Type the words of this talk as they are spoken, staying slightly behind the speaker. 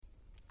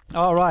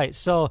All right,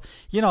 so,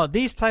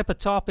 these type of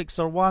topics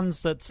are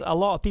ones that a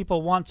lot of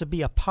people want to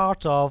be a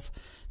part of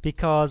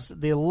because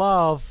they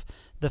love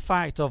the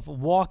fact of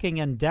walking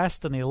in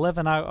destiny,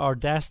 living out our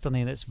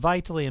destiny, and it's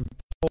vitally important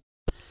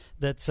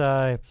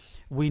that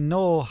we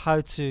know how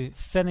to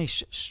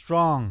finish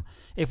strong.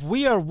 If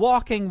we are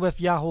walking with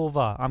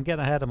Yahovah, I'm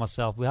getting ahead of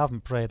myself. We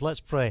haven't prayed. Let's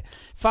pray.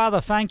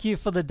 Father, thank you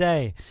for the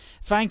day.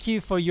 Thank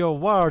you for your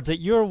word, that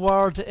your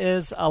word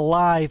is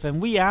alive.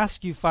 And we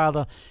ask you,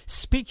 Father,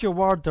 speak your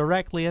word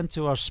directly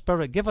into our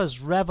spirit. Give us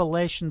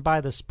revelation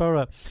by the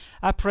Spirit.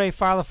 I pray,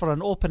 Father, for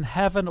an open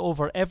heaven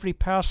over every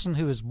person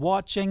who is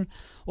watching,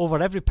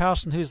 over every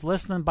person who's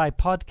listening by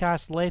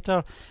podcast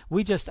later.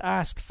 We just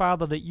ask,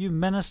 Father, that you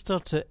minister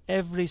to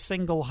every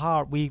single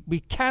heart. We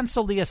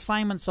cancel the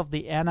assignments of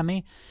the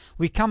enemy.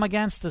 We come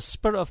against the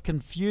spirit of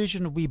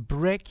confusion. We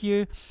break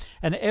you.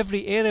 And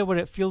every area where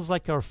it feels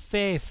like our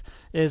faith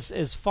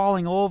is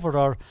falling over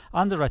or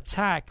under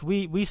attack,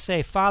 we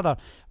say, Father,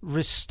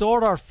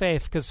 restore our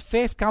faith, because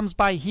faith comes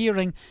by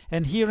hearing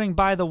and hearing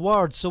by the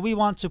word. So we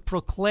want to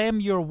proclaim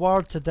your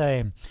word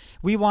today.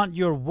 We want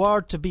your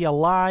word to be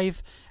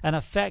alive and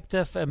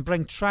effective and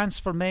bring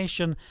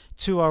transformation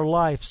to our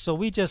life. So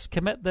we just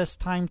commit this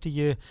time to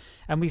you,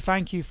 and we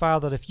thank you,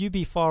 Father. If you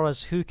be for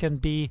us, who can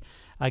be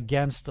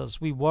against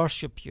us? We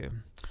worship you.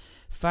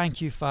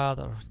 Thank you,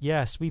 Father.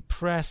 Yes, we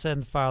press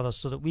in, Father,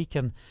 so that we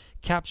can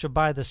capture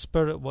by the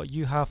Spirit what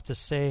you have to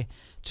say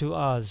to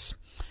us.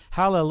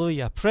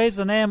 Hallelujah. Praise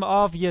the name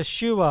of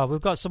Yeshua.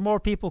 We've got some more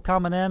people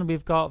coming in.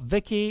 We've got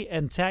Vicky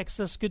in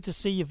Texas. Good to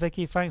see you,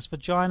 Vicky. Thanks for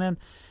joining.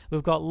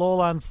 We've got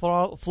Lola in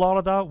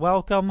Florida.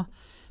 Welcome.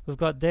 We've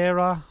got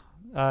Dara.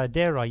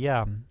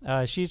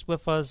 She's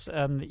with us.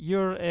 And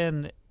you're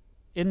in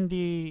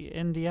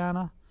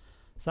Indiana.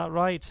 Is that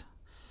right?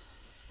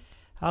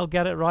 I'll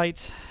get it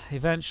right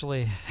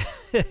eventually.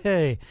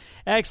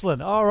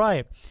 Excellent. All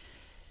right.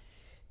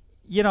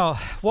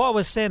 What I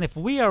was saying, if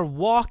we are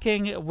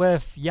walking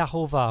with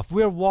Yahovah, if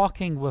we're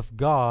walking with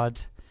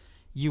God,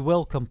 you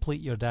will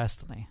complete your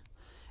destiny.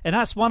 And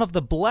that's one of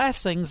the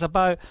blessings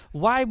about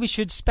why we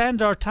should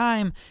spend our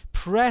time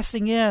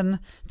pressing in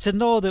to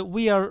know that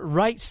we are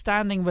right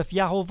standing with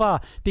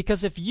Yahovah.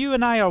 Because if you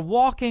and I are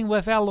walking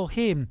with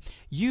Elohim,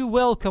 you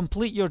will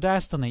complete your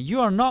destiny.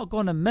 You are not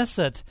going to miss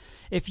it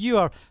if you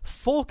are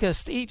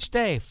focused each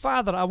day.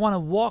 Father, I want to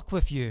walk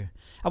with you.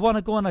 I want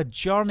to go on a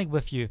journey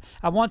with you.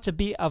 I want to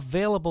be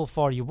available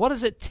for you. What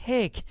does it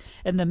take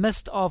in the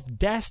midst of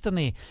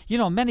destiny?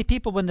 Many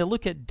people, when they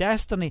look at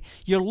destiny,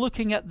 you're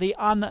looking at the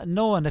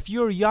unknown. If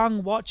you're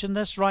young watching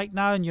this right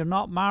now and you're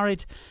not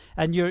married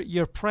and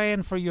you're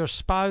praying for your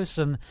spouse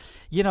and,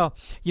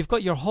 you've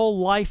got your whole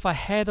life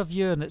ahead of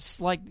you and it's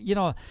like,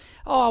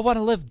 I want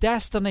to live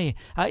destiny.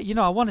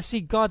 I want to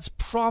see God's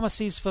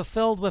promises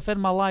fulfilled within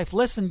my life.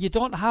 Listen, you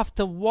don't have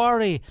to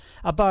worry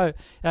about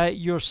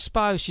your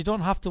spouse. You don't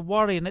have to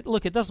worry. And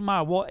it doesn't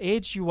matter what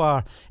age you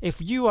are.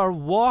 If you are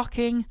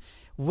walking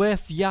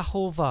with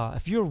Yahovah,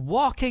 if you're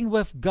walking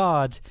with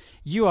God,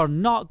 you are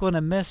not going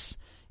to miss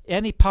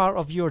any part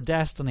of your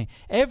destiny.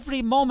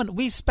 Every moment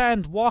we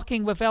spend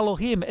walking with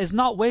Elohim is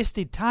not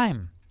wasted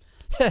time.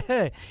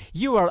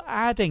 You are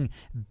adding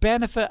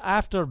benefit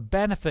after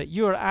benefit.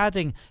 You are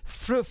adding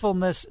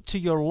fruitfulness to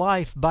your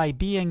life by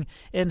being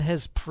in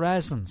His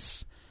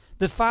presence.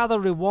 The Father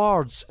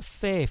rewards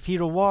faith. He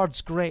rewards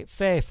great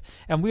faith.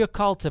 And we are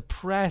called to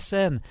press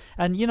in.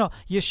 And,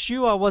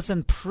 Yeshua was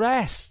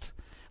impressed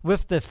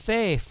with the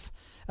faith.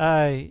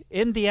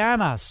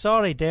 Indiana.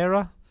 Sorry,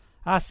 Dara.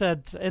 I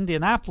said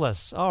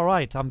Indianapolis. All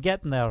right, I'm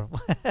getting there.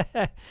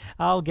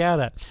 I'll get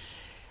it.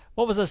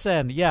 What was I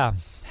saying? Yeah.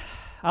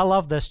 I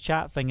love this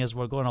chat thing as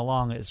we're going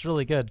along. It's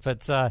really good.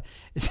 But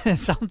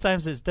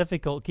sometimes it's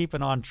difficult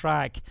keeping on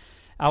track.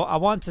 I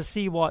want to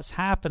see what's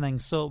happening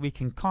so we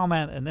can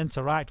comment and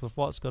interact with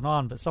what's going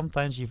on, but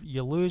sometimes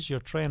you lose your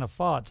train of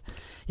thought.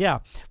 Yeah,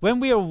 when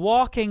we are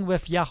walking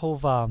with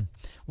Yahovah,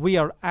 we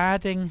are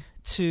adding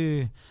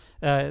to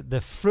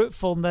the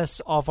fruitfulness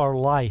of our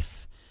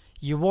life.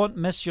 You won't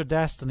miss your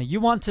destiny.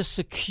 You want to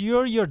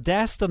secure your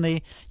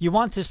destiny. You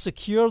want to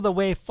secure the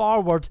way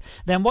forward.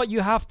 Then what you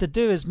have to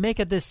do is make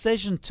a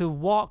decision to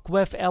walk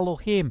with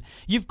Elohim.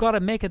 You've got to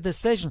make a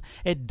decision.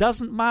 It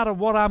doesn't matter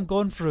what I'm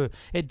going through.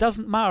 It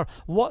doesn't matter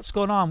what's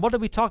going on. What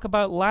did we talk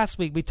about last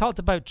week? We talked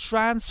about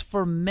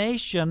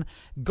transformation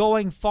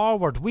going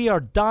forward. We are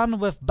done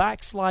with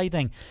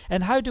backsliding.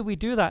 And how do we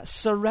do that?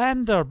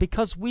 Surrender,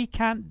 because we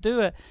can't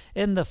do it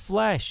in the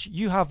flesh.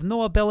 You have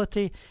no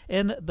ability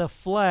in the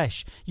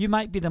flesh. You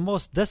might be the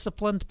most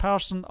disciplined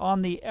person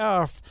on the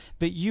earth,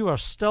 but you are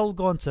still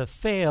going to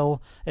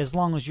fail as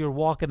long as you're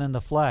walking in the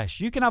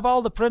flesh. You can have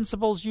all the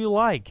principles you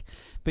like,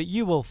 but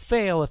you will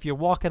fail if you're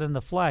walking in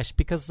the flesh,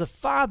 because the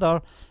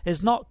Father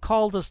has not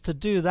called us to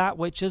do that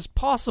which is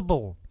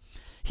possible.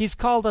 He's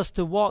called us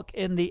to walk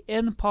in the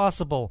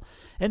impossible.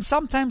 And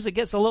sometimes it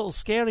gets a little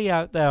scary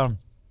out there.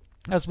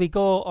 as we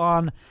go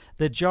on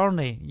the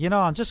journey.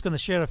 I'm just going to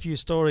share a few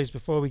stories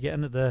before we get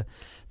into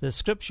the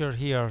scripture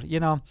here.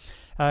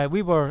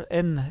 We were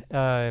in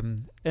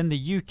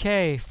the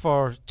UK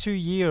for 2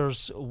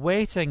 years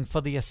waiting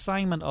for the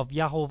assignment of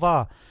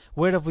Yahovah.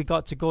 Where have we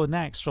got to go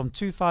next? From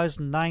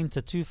 2009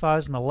 to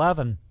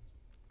 2011.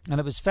 And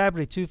it was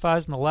February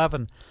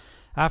 2011,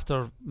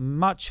 after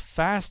much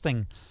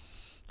fasting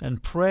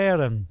and prayer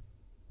and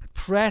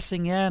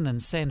pressing in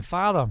and saying,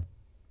 Father,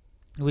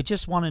 we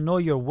just want to know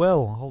your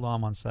will. Hold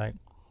on one sec.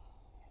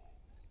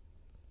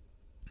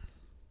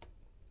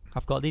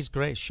 I've got these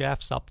great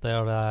chefs up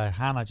there.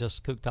 Hannah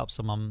just cooked up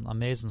some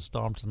amazing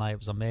storm tonight. It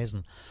was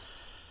amazing.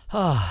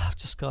 I've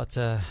just got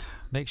to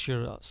make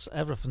sure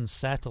everything's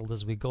settled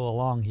as we go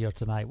along here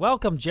tonight.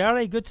 Welcome,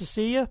 Jerry. Good to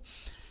see you.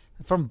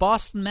 From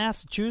Boston,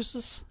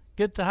 Massachusetts.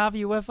 Good to have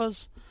you with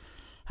us.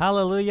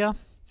 Hallelujah.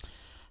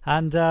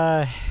 And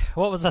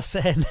what was I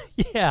saying?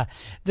 Yeah,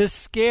 the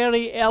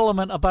scary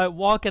element about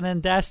walking in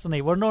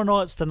destiny. We're no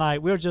notes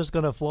tonight. We're just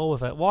going to flow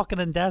with it. Walking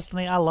in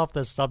destiny. I love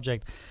this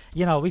subject.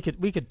 We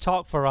could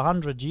talk for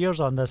 100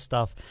 years on this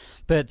stuff.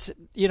 But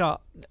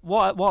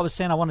what I was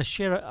saying, I want to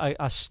share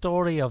a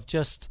story of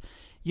just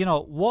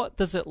what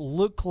does it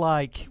look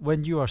like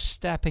when you are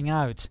stepping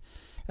out.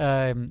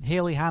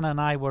 Haley, Hannah,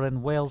 and I were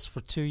in Wales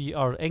for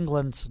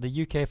England,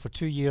 the UK for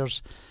 2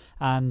 years,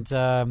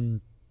 and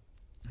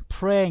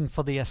praying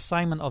for the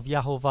assignment of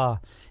Yahovah.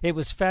 It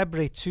was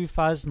February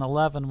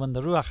 2011 when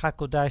the Ruach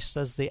HaKodesh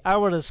says, the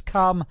hour has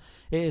come,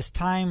 it is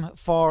time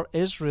for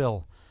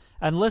Israel.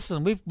 And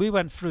listen, we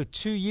went through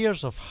 2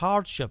 years of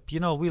hardship.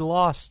 We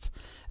lost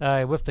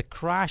with the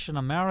crash in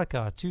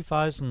America,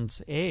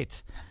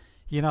 2008.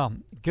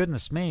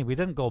 Goodness me, we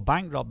didn't go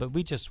bankrupt, but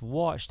we just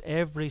watched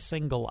every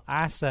single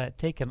asset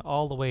taken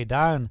all the way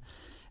down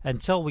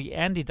until we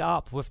ended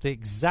up with the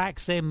exact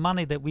same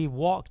money that we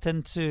walked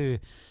into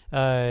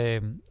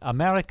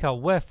America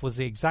with, was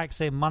the exact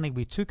same money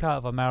we took out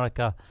of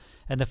America.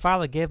 And the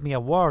Father gave me a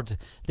word.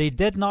 They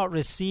did not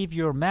receive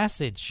your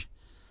message.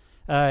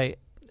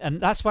 And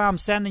that's why I'm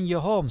sending you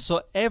home.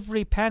 So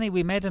every penny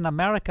we made in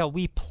America,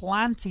 we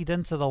planted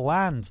into the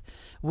land.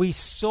 We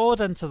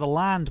sowed into the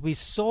land. We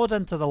sowed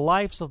into the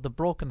lives of the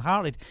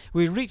brokenhearted.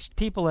 We reached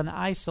people in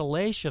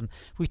isolation.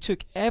 We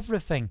took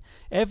everything.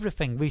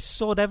 We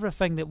sowed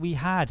everything that we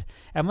had.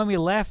 And when we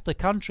left the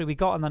country, we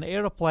got on an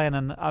airplane,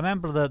 and I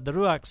remember the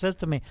Ruach says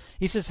to me,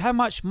 he says, how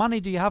much money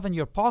do you have in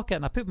your pocket?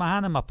 And I put my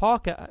hand in my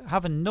pocket,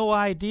 having no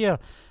idea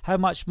how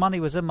much money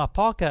was in my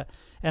pocket.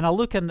 And I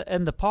look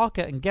in the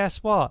pocket, and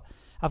guess what?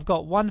 I've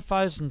got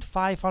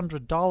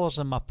 $1,500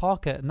 in my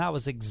pocket, and that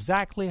was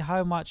exactly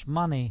how much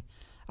money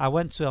I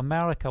went to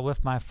America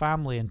with my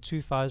family in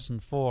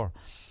 2004.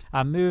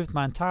 I moved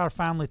my entire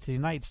family to the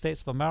United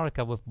States of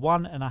America with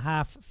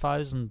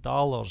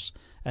 $1,500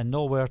 and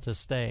nowhere to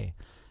stay.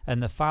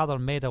 And the Father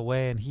made a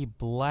way, and He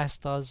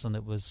blessed us, and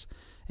it was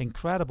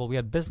incredible. We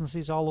had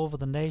businesses all over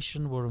the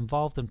nation. We were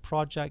involved in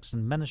projects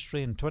and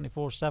ministry and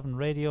 24/7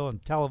 radio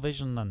and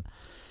television and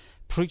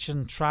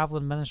preaching,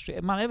 traveling ministry.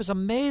 Man, it was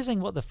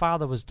amazing what the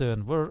Father was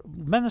doing. We're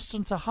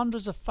ministering to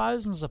hundreds of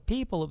thousands of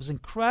people. It was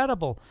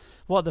incredible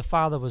what the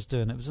Father was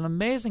doing. It was an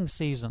amazing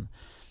season.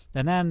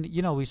 And then,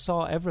 we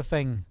saw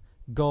everything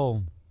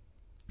go.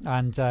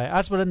 And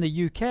as we're in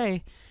the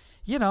UK,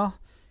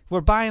 we're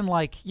buying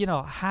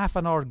half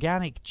an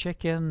organic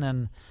chicken.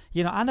 And,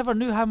 I never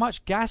knew how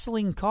much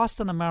gasoline cost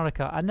in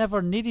America. I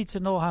never needed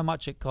to know how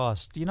much it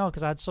cost,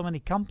 because I had so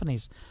many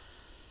companies.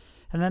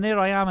 And then here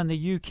I am in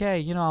the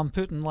UK, I'm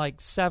putting like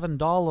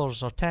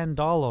 $7 or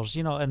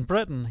 $10, in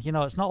Britain,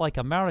 it's not like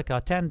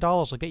America.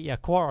 $10 will get you a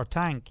quarter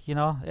tank,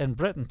 in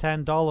Britain,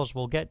 $10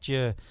 will get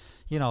you,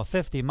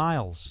 50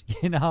 miles,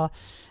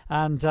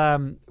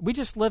 and we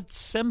just lived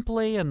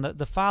simply, and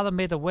the Father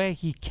made a way.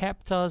 He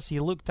kept us,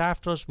 He looked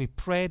after us, we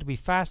prayed, we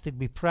fasted,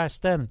 we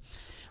pressed in.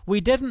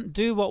 We didn't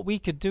do what we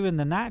could do in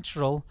the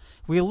natural.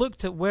 We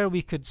looked at where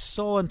we could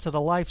sow into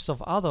the lives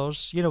of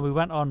others. We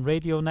went on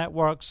radio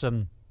networks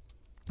and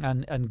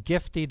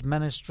gifted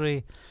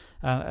ministry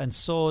and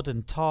sowed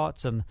and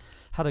taught and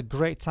had a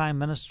great time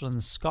ministering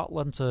in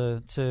Scotland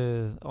to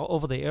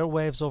over the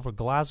airwaves over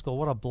Glasgow.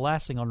 What a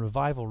blessing on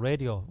Revival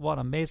Radio. What an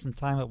amazing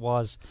time it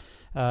was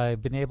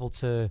being able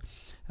to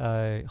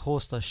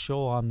host a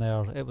show on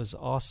there. It was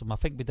awesome. I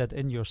think we did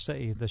In Your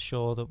City, the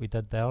show that we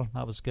did there.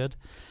 That was good.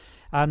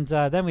 And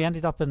then we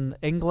ended up in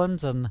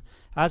England, and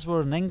as we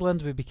were in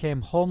England, we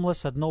became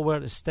homeless, had nowhere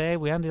to stay.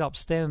 We ended up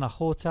staying in a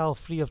hotel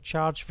free of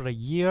charge for a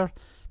year,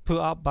 put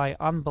up by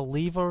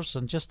unbelievers,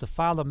 and just the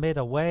Father made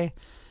a way.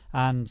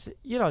 And,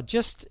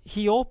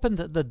 He opened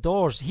the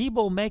doors. He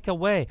will make a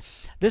way.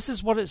 This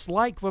is what it's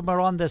like when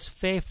we're on this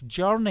faith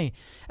journey.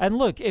 And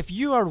look, if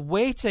you are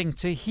waiting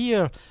to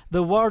hear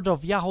the word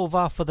of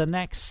Yahovah for the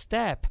next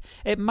step,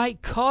 it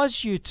might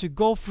cause you to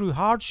go through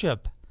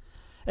hardship.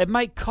 It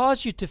might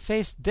cause you to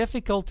face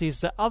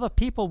difficulties that other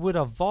people would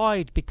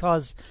avoid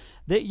because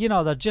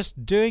They're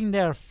just doing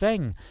their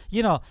thing.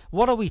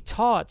 What are we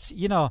taught,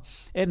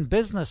 in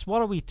business?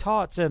 What are we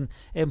taught in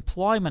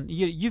employment?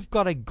 You've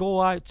got to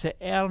go out to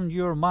earn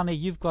your money.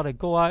 You've got to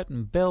go out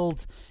and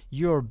build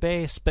your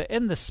base. But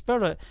in the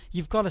Spirit,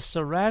 you've got to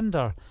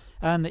surrender.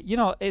 And,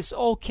 it's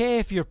okay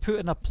if you're put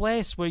in a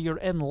place where you're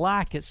in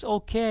lack. It's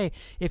okay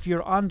if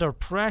you're under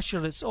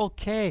pressure. It's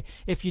okay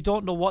if you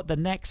don't know what the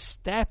next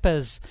step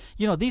is.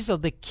 These are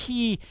the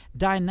key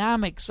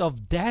dynamics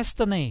of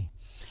destiny.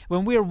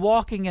 When we're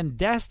walking in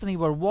destiny,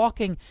 we're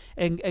walking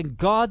in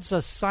God's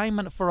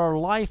assignment for our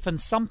life. And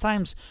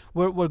sometimes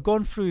we're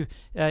going through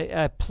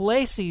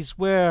places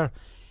where,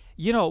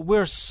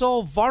 we're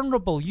so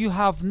vulnerable. You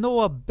have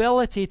no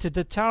ability to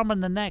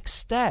determine the next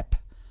step.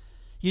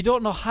 You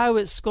don't know how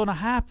it's going to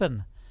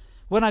happen.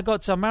 When I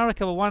got to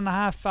America with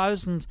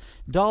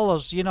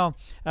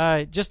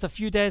 $1,500, just a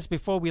few days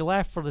before we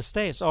left for the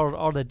States,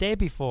 or the day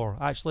before,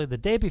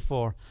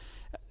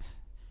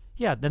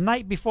 the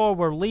night before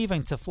we're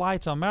leaving to fly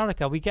to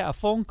America, we get a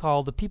phone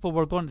call. The people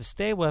we're going to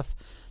stay with,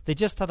 they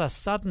just had a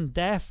sudden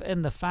death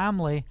in the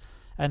family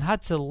and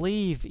had to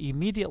leave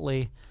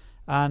immediately.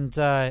 And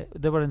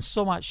they were in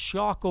so much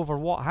shock over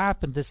what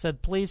happened. They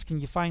said, please, can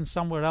you find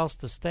somewhere else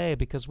to stay,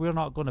 because we're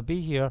not going to be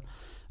here.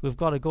 We've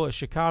got to go to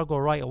Chicago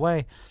right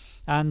away.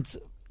 And,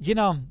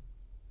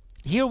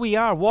 here we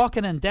are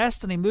walking in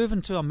destiny,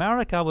 moving to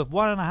America with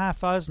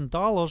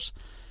 $1,500.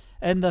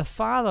 And the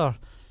Father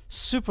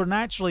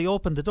supernaturally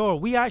opened the door.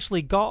 We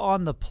actually got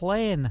on the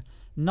plane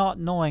not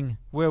knowing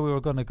where we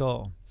were going to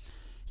go.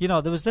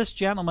 There was this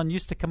gentleman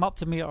used to come up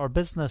to me at our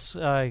business,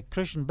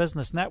 Christian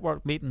Business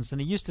Network meetings,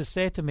 and he used to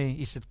say to me,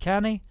 he said,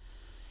 Kenny,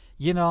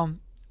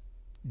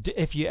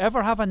 if you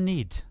ever have a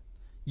need,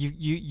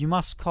 you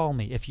must call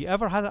me. If you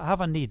ever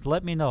have a need,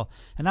 let me know.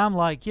 And I'm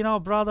like,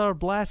 brother,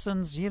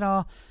 blessings,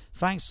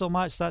 thanks so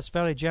much. That's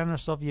very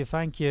generous of you.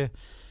 Thank you.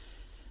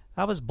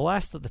 I was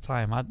blessed at the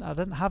time. I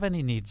didn't have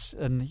any needs.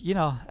 And,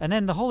 and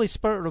then the Holy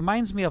Spirit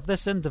reminds me of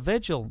this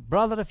individual.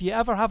 Brother, if you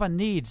ever have a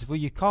need, will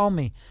you call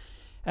me?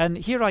 And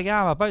here I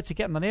am about to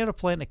get on an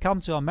airplane to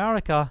come to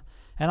America,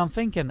 and I'm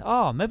thinking,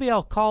 maybe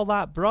I'll call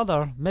that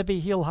brother.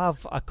 Maybe he'll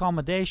have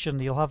accommodation.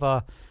 He'll have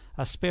a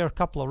spare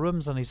couple of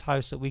rooms in his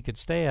house that we could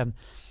stay in.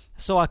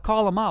 So I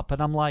call him up,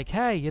 and I'm like,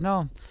 hey,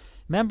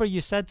 remember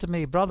you said to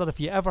me, brother, if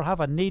you ever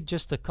have a need,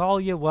 just to call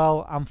you.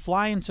 Well, I'm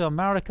flying to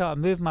America. I'm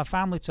moving my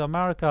family to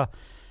America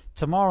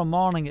tomorrow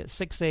morning at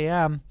 6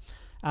 a.m.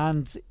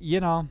 And,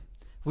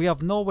 we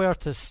have nowhere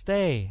to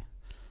stay.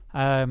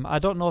 I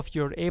don't know if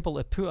you're able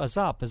to put us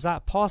up. Is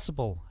that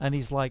possible? And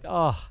he's like,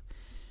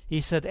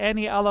 he said,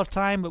 any other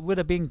time it would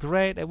have been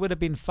great. It would have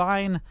been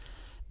fine.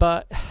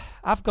 But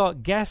I've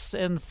got guests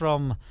in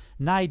from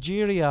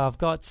Nigeria. I've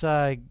got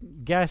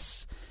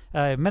guests,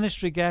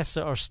 ministry guests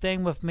that are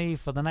staying with me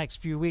for the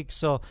next few weeks.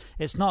 So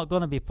it's not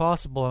going to be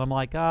possible. And I'm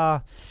like,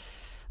 all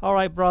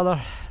right,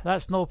 brother,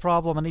 that's no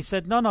problem. And he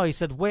said, no. He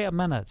said, wait a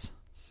minute.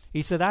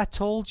 He said, I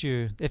told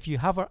you, if you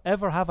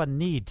ever have a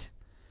need,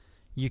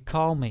 you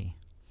call me.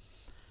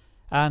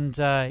 And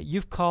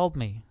you've called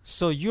me.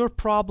 So your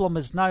problem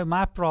is now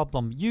my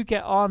problem. You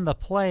get on the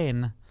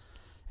plane,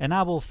 and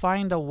I will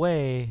find a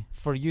way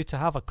for you to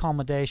have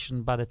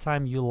accommodation by the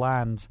time you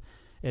land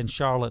in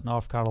Charlotte,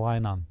 North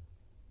Carolina.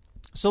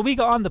 So we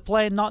got on the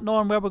plane not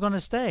knowing where we're going to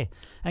stay.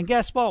 And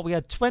guess what? We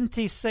had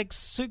 26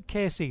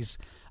 suitcases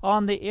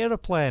on the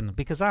airplane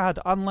because I had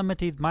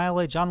unlimited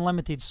mileage,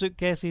 unlimited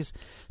suitcases.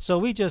 So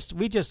we just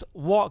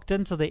walked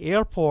into the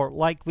airport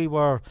like we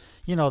were,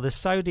 the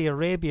Saudi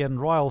Arabian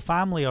royal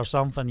family or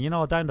something,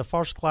 down the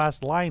first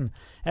class line.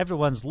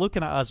 Everyone's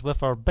looking at us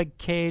with our big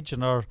cage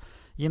and our,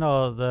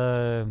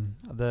 the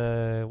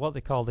what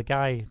they call the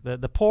guy,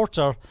 the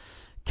porter,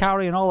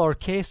 carrying all our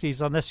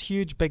cases on this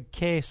huge big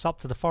case up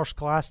to the first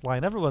class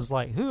line. Everyone's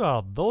like, who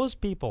are those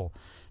people?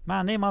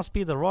 Man, they must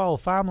be the royal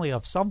family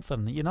of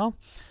something,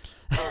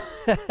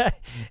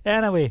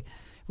 Anyway,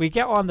 we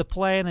get on the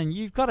plane, and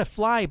you've got to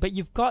fly, but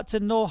you've got to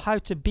know how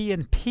to be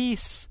in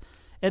peace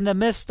in the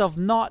midst of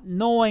not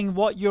knowing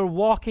what you're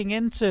walking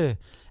into.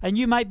 And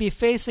you might be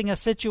facing a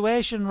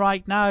situation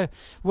right now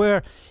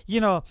where,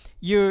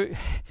 you've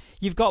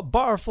got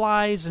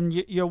butterflies and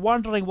you're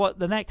wondering what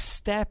the next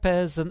step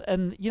is.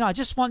 And I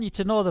just want you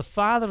to know the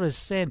Father is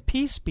saying,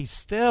 peace, be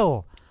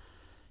still.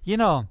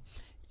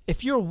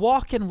 If you're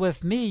walking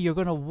with me, you're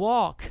going to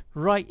walk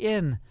right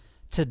in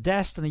to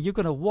destiny. You're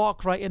going to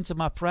walk right into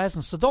my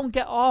presence. So don't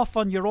get off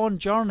on your own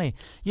journey.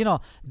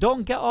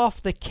 Don't get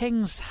off the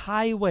King's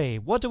highway.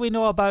 What do we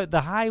know about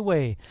the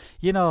highway?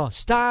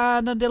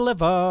 Stand and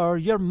deliver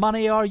your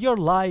money or your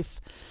life.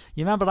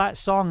 You remember that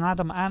song,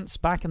 Adam Ants,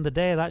 back in the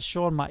day? That's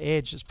showing my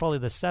age. It's probably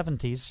the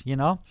 70s,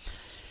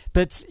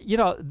 But,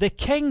 the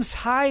King's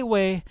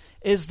highway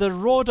is the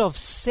road of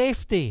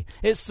safety.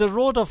 It's the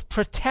road of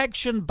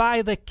protection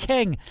by the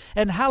King.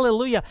 And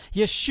hallelujah,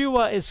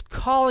 Yeshua is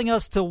calling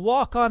us to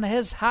walk on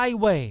his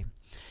highway.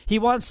 He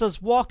wants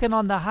us walking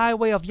on the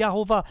highway of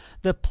Yahovah,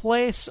 the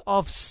place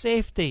of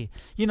safety.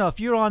 If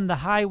you're on the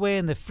highway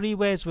and the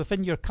freeways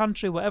within your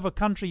country, whatever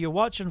country you're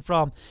watching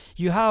from,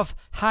 you have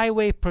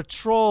highway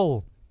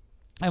patrol.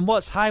 And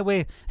what's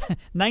Highway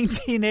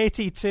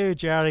 1982,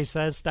 Jerry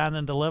says, Stand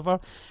and Deliver.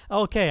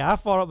 Okay, I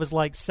thought it was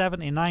like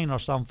 79 or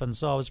something,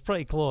 so I was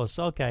pretty close.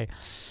 Okay,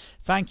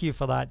 thank you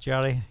for that,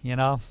 Jerry. You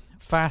know,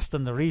 fast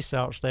in the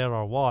research there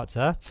or what,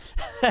 huh?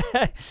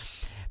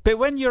 But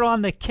when you're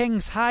on the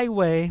King's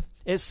Highway,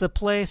 it's the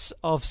place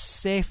of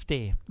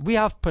safety. We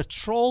have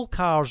patrol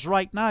cars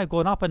right now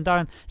going up and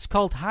down. It's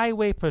called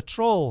highway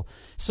patrol.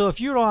 So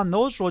if you're on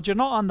those roads, you're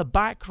not on the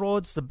back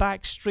roads, the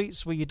back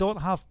streets where you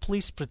don't have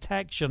police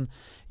protection.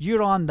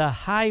 You're on the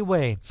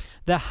highway.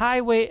 The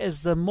highway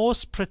is the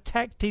most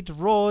protected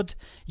road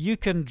you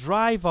can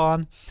drive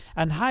on.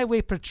 And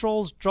highway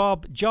patrol's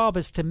job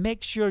is to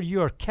make sure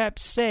you're kept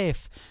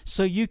safe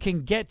so you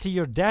can get to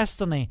your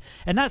destiny.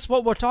 And that's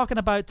what we're talking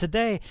about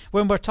today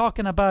when we're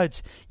talking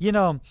about,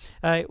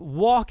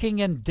 walking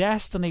in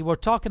destiny. We're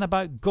talking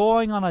about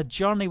going on a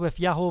journey with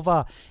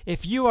Yahovah.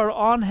 If you are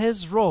on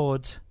his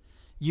road,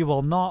 you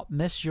will not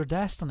miss your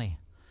destiny.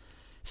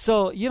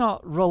 So,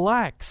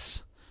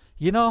 relax.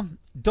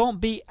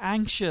 Don't be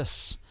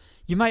anxious.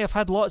 You might have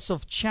had lots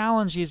of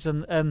challenges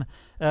and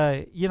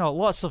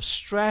lots of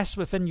stress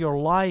within your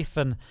life.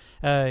 And,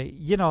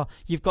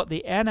 you've got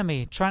the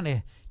enemy trying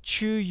to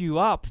chew you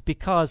up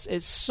because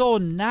it's so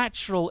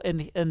natural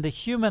in the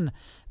human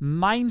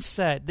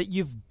mindset that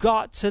you've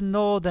got to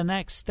know the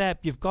next step.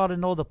 You've got to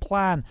know the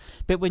plan.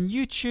 But when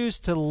you choose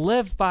to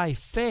live by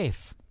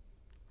faith,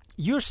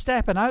 you're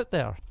stepping out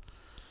there.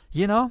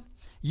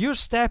 You're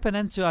stepping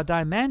into a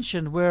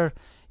dimension where,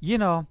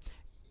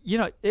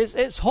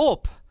 it's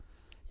hope.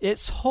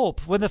 It's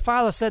hope. When the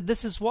Father said,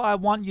 this is what I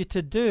want you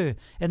to do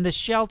in the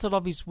shelter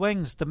of his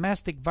wings,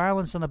 domestic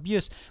violence and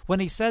abuse,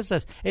 when he says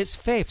this, it's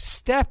faith.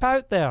 Step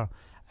out there.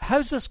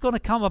 How's this going to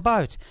come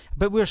about?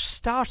 But we're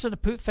starting to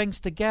put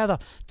things together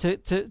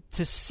to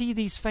see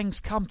these things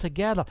come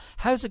together.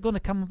 How's it going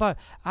to come about?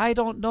 I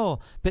don't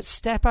know. But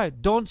step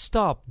out. Don't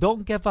stop.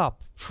 Don't give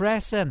up.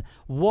 Press in.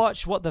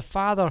 Watch what the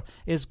Father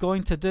is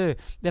going to do.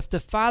 If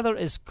the Father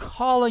is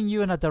calling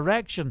you in a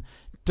direction,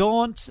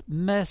 don't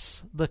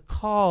miss the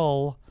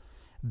call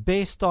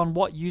based on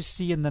what you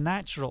see in the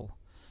natural.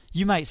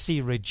 You might see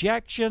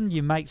rejection.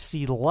 You might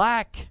see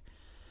lack.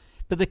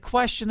 But the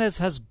question is,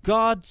 has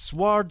God's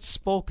word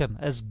spoken?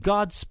 Has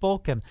God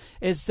spoken?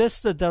 Is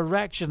this the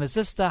direction? Is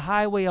this the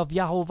highway of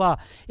Yahovah?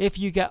 If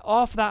you get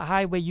off that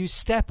highway, you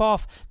step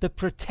off the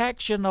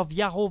protection of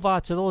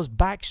Yahovah to those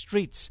back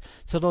streets,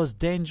 to those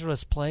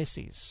dangerous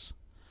places.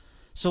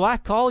 So I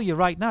call you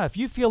right now. If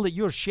you feel that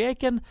you're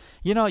shaking,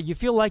 you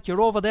feel like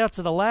you're over there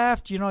to the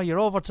left, you're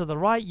over to the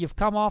right, you've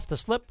come off the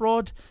slip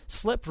road,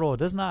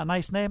 isn't that a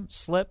nice name?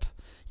 Slip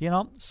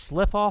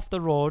off the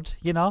road,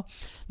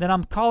 then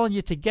I'm calling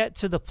you to get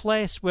to the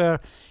place where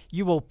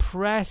you will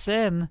press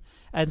in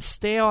and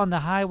stay on the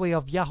highway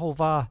of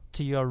Yahovah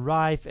till you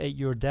arrive at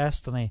your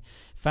destiny.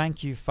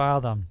 Thank you,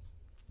 Father.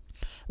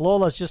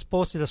 Lola's just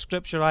posted a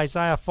scripture,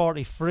 Isaiah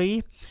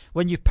 43.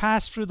 When you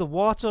pass through the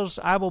waters,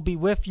 I will be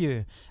with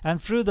you,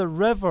 and through the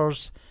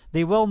rivers,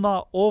 they will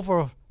not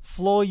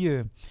overflow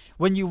you.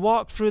 When you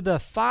walk through the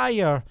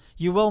fire,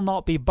 you will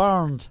not be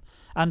burned,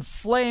 and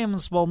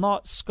flames will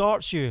not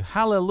scorch you.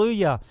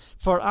 Hallelujah.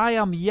 For I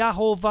am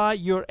Yahovah,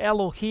 your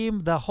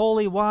Elohim, the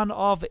Holy One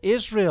of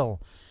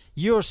Israel,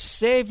 your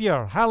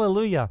Savior.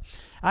 Hallelujah.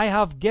 I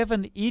have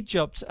given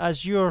Egypt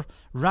as your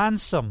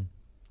ransom,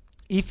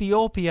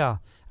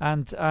 Ethiopia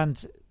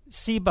and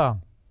Seba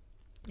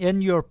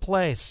in your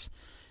place,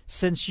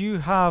 since you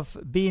have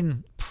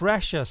been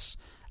precious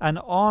and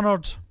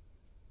honored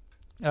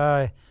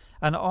in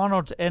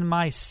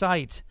my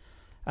sight,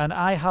 and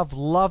I have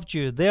loved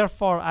you.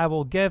 Therefore I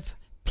will give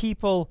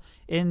people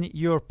in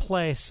your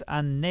place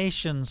and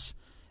nations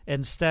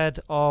instead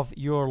of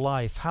your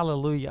life.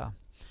 Hallelujah.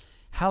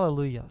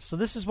 Hallelujah. So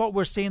this is what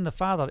we're seeing the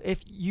Father.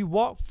 If you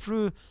walk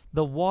through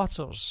the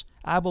waters,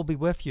 I will be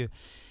with you.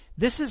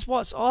 This is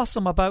what's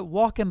awesome about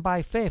walking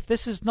by faith.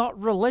 This is not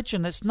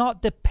religion. It's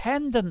not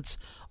dependent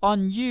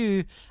on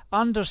you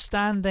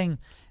understanding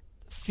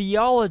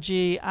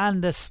theology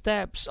and the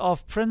steps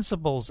of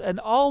principles. And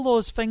all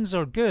those things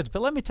are good.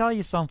 But let me tell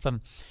you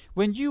something.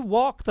 When you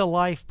walk the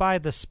life by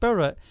the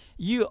Spirit,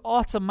 you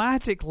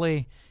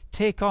automatically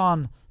take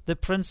on the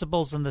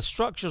principles and the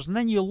structures. And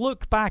then you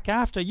look back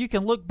after. You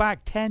can look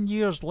back 10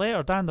 years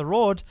later down the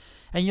road,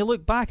 and you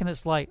look back and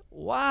it's like,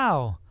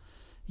 wow,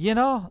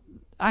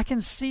 I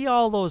can see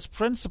all those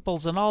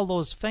principles and all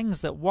those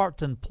things that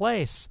worked in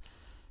place.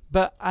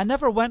 But I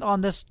never went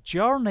on this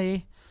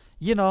journey,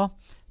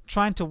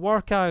 trying to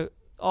work out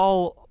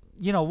all,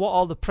 what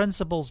all the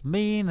principles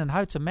mean and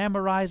how to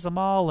memorize them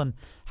all and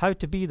how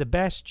to be the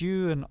best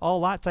Jew and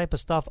all that type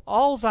of stuff.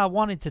 All I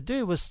wanted to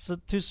do was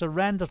to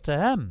surrender to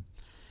him.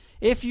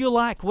 If you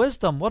lack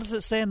wisdom, what does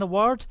it say in the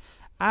Word?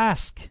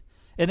 Ask,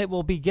 and it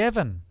will be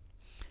given.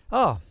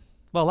 Oh,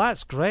 well,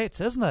 that's great,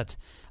 isn't it?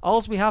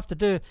 All we have to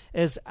do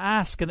is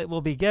ask and it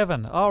will be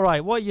given. All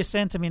right, what are you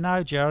saying to me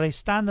now, Jerry?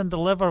 Stand and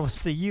Deliver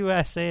was the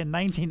USA in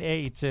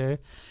 1982.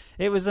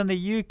 It was in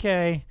the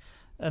UK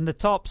in the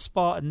top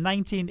spot in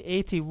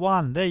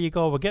 1981. There you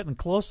go. We're getting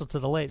closer to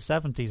the late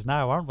 70s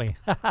now, aren't we?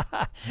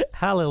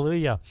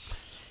 Hallelujah.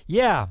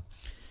 Yeah.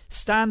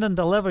 Stand and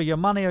deliver your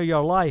money or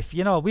your life.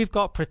 You know, we've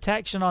got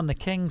protection on the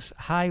King's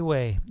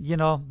highway. You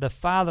know, the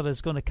Father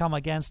is going to come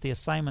against the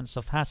assignments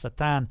of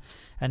Hasatan,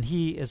 and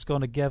he is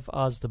going to give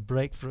us the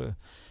breakthrough.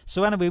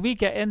 So anyway, we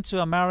get into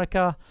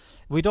America.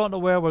 We don't know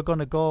where we're going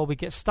to go. We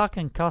get stuck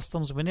in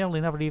customs. We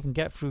nearly never even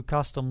get through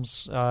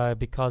customs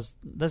because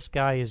this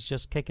guy is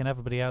just kicking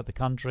everybody out of the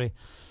country.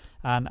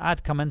 And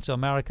I'd come into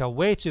America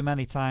way too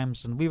many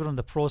times, and we were in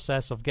the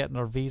process of getting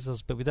our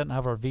visas, but we didn't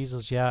have our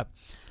visas yet.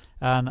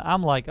 And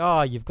I'm like,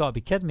 oh, you've got to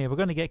be kidding me. We're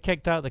going to get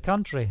kicked out of the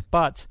country.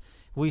 But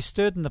we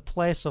stood in the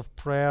place of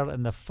prayer,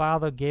 and the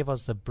Father gave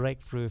us the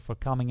breakthrough for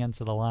coming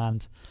into the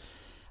land.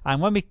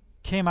 And when we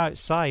came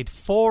outside,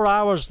 4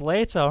 hours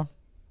later,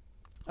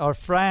 our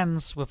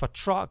friends with a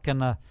truck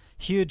and a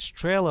huge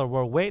trailer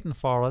were waiting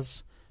for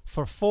us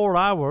for 4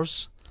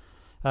 hours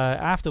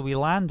after we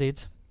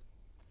landed.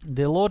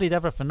 They loaded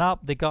everything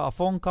up. They got a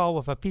phone call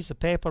with a piece of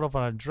paper of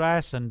our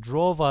address and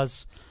drove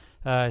us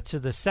to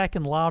the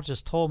second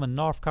largest home in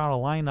North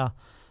Carolina.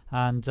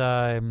 And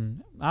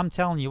I'm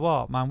telling you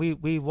what, man,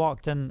 we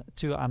walked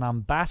into an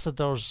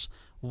ambassador's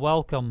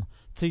welcome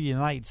to the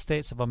United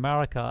States of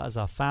America as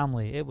a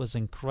family. It was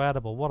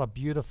incredible. What a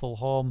beautiful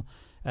home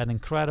and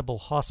incredible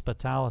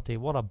hospitality.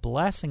 What a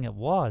blessing it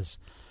was,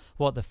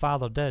 what the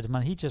Father did.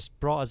 Man, he just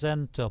brought us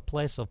into a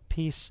place of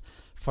peace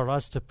for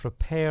us to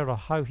prepare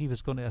how he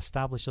was going to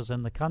establish us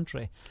in the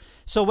country.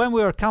 So when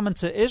we were coming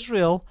to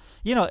Israel,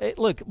 you know,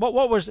 look,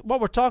 what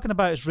we're talking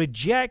about is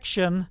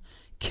rejection,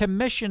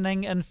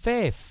 commissioning, and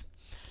faith.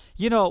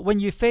 You know, when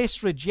you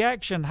face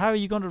rejection, how are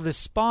you going to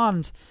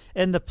respond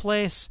in the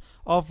place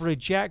of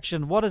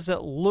rejection? What does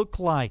it look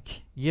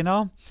like? You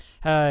know,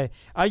 are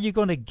you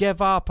going to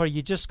give up? Are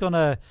you just going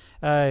to,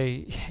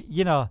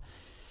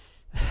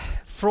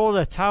 throw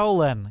the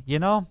towel in, you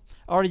know?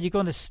 Or are you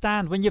going to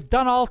stand? When you've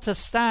done all to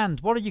stand,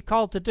 what are you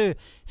called to do?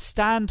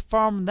 Stand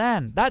firm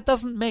then. That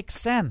doesn't make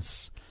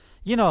sense.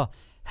 You know,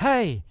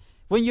 hey,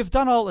 when you've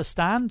done all to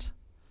stand,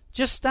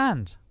 just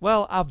stand.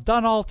 Well, I've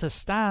done all to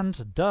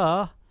stand,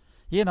 duh.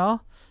 You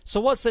know, so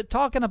what's it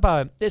talking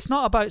about? It's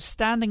not about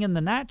standing in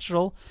the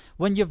natural.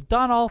 When you've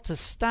done all to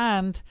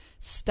stand,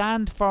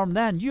 stand firm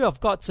then. You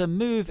have got to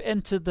move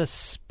into the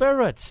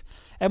Spirit.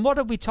 And what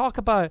did we talk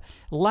about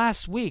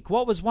last week?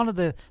 What was one of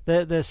the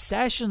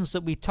sessions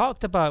that we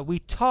talked about? We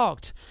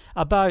talked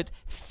about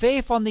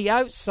faith on the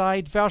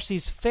outside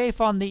versus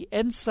faith on the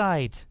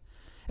inside.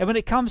 And when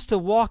it comes to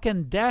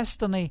walking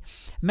destiny,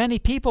 many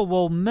people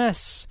will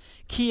miss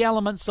key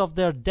elements of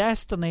their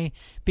destiny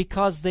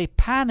because they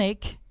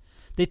panic.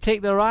 They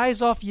take their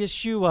eyes off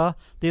Yeshua,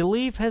 they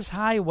leave his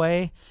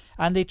highway,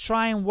 and they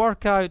try and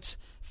work out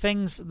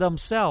things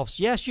themselves.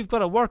 Yes, you've got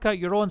to work out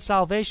your own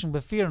salvation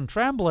with fear and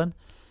trembling,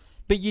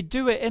 but you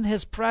do it in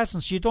his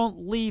presence. You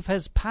don't leave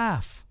his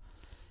path.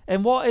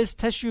 And what is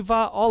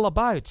Teshuvah all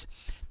about?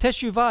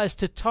 Teshuvah is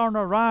to turn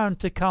around,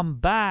 to come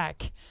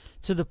back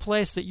to the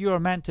place that you are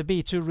meant to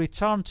be, to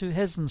return to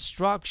his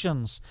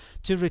instructions,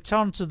 to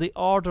return to the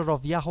order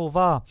of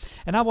Yahovah.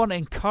 And I want to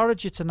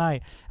encourage you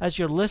tonight as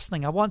you're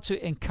listening. I want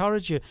to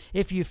encourage you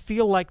if you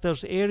feel like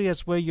there's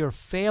areas where you're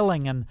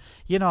failing. And,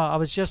 you know,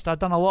 I've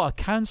done a lot of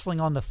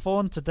counseling on the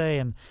phone today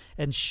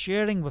and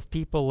sharing with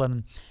people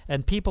and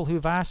people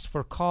who've asked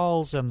for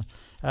calls. And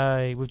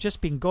we've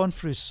just been going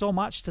through so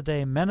much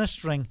today,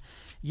 ministering,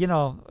 you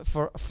know,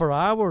 for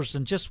hours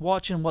and just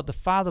watching what the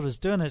Father is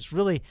doing. It's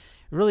really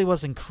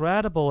was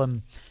incredible.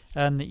 And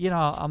you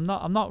know, I'm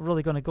not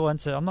going to go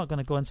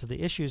into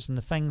the issues and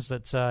the things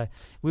that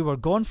we were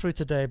going through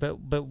today,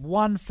 but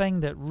one thing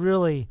that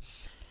really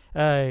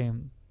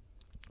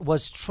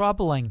was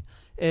troubling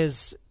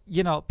is,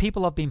 you know,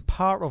 people have been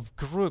part of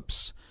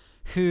groups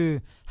who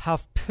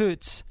have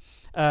put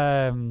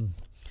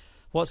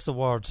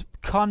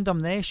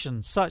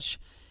condemnation, such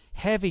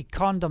heavy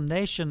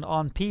condemnation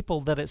on people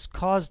that it's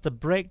caused the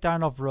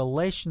breakdown of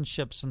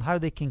relationships and how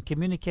they can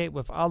communicate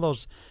with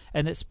others,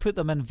 and it's put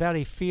them in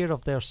very fear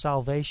of their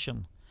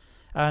salvation.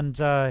 And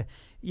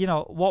you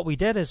know, what we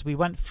did is we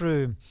went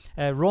through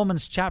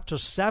Romans chapter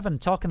 7,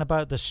 talking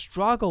about the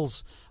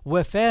struggles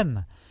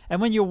within. And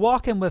when you're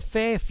walking with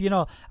faith, you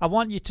know, I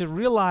want you to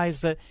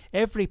realize that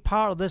every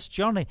part of this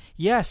journey,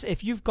 yes,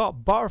 if you've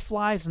got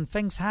butterflies and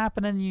things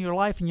happening in your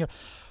life and you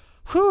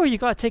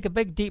got to take a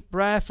big deep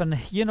breath, and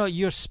you know,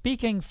 you're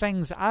speaking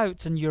things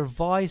out and your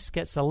voice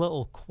gets a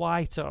little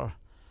quieter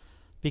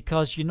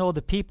because you know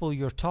the people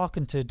you're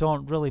talking to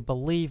don't really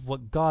believe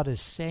what God is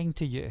saying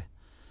to you,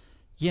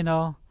 you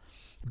know.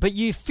 But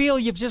you feel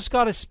you've just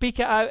got to speak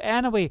it out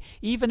anyway,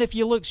 even if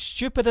you look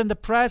stupid in the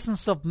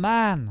presence of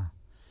man.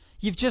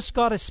 You've just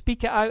got to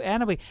speak it out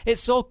anyway.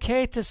 It's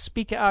okay to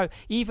speak it out,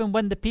 even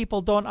when the people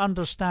don't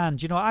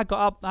understand. You know,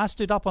 I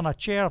stood up on a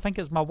chair. I think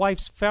it's my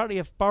wife's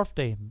 30th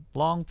birthday,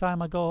 long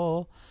time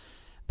ago,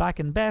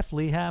 back in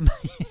Bethlehem.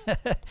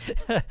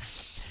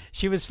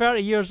 She was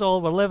 30 years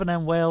old. We're living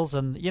in Wales,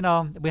 and,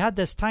 we had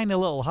this tiny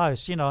little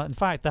house. In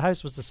fact, the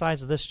house was the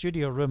size of this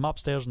studio room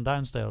upstairs and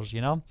downstairs,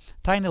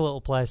 tiny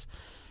little place.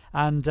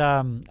 And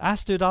I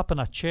stood up in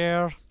a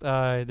chair.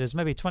 There's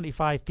maybe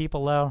 25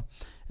 people there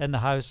in the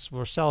house.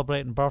 We're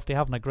celebrating birthday,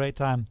 having a great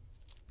time.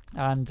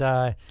 And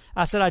I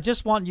said, I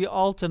just want you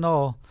all to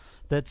know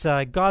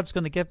that God's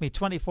going to give me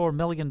 $24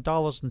 million in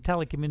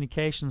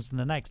telecommunications in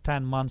the next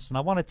 10 months. And I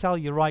want to tell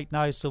you right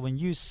now, so when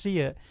you see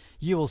it,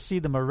 you will see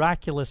the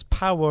miraculous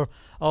power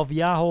of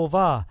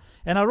Yahovah.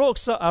 And I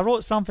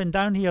wrote something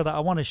down here that I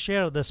want to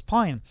share at this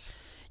point.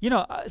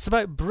 It's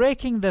about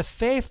breaking the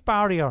faith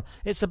barrier.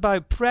 It's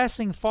about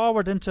pressing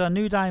forward into a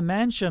new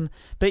dimension.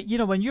 But,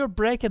 when you're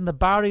breaking the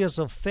barriers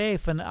of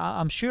faith, and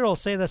I'm sure I'll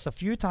say this a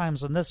few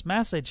times in this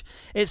message,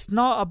 it's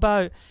not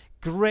about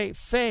great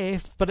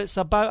faith, but it's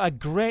about a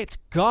great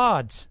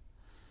God.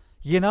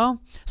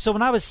 So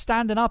when I was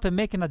standing up and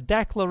making a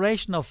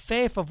declaration of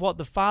faith of what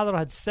the Father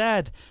had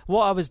said,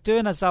 what I was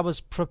doing is I was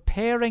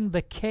preparing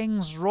the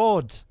King's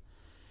Road.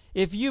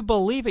 If you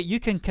believe it, you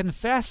can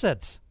confess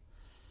it.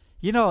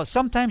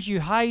 Sometimes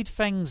you hide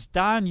things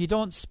down. You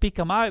don't speak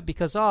them out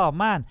because, oh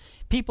man,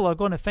 people are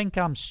going to think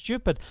I'm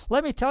stupid.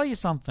 Let me tell you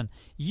something.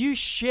 You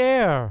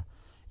share.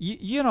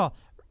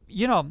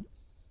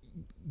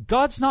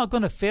 God's not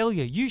going to fail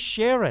you. You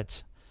share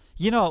it.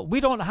 We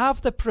don't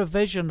have the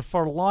provision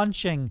for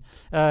launching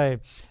in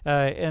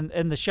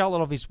the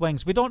shelter of His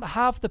wings. We don't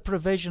have the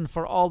provision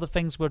for all the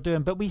things we're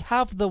doing, but we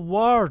have the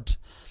Word.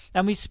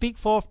 And we speak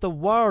forth the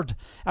Word,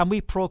 and we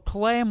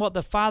proclaim what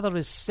the Father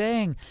is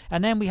saying.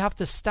 And then we have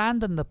to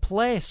stand in the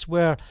place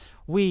where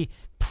we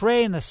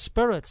pray in the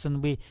spirits,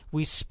 and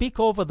we speak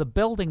over the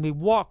building. We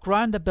walk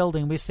around the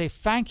building. We say,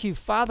 thank you,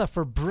 Father,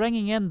 for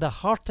bringing in the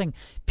hurting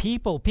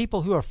people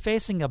who are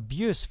facing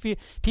abuse,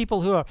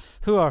 people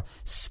who are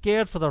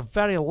scared for their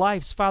very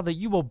lives. Father,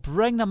 you will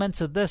bring them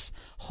into this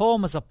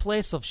home as a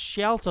place of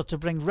shelter to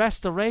bring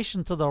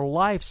restoration to their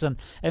lives and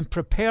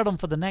prepare them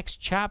for the next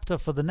chapter,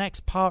 for the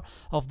next part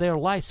of their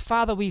lives.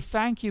 Father, we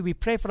thank you. We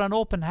pray for an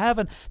open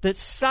heaven, that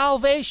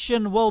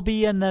salvation will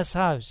be in this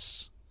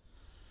house.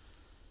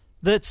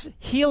 That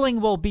healing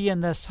will be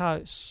in this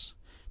house.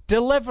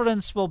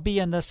 Deliverance will be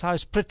in this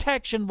house.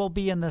 Protection will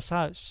be in this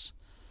house.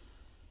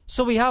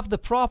 So we have the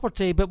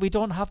property, but we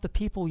don't have the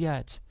people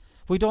yet.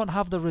 We don't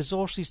have the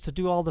resources to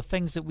do all the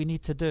things that we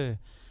need to do.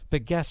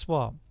 But guess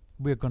what?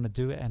 We're going to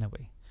do it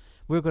anyway.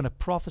 We're going to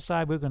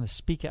prophesy. We're going to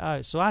speak it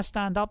out. So I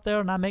stand up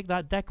there and I make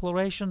that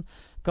declaration.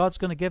 God's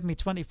going to give me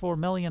 $24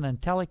 million in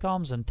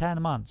telecoms in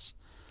 10 months.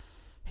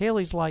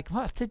 Haley's like,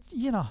 what?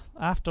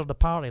 After the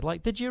party,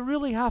 like, did you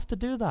really have to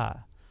do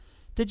that?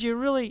 Did you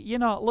really,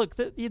 look,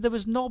 there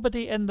was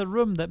nobody in the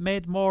room that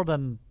made more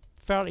than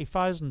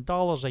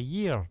 $30,000 a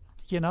year,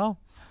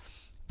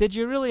 Did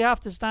you really have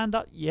to stand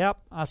up? Yep.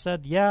 I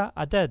said, yeah,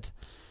 I did.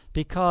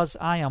 Because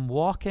I am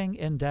walking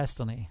in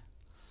destiny.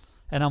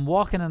 And I'm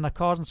walking in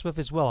accordance with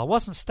His will. I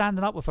wasn't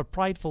standing up with a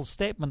prideful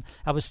statement.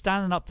 I was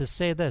standing up to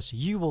say this: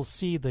 you will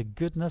see the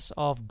goodness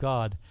of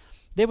God.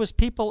 There was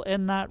people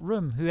in that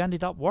room who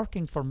ended up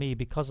working for me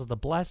because of the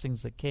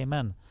blessings that came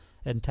in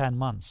 10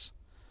 months.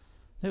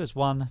 There was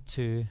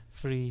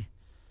 3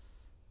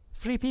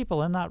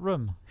 people in that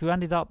room who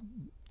ended up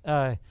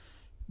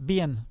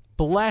being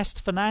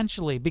blessed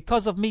financially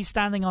because of me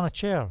standing on a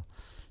chair.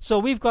 So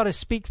we've got to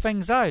speak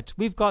things out.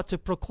 We've got to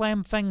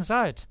proclaim things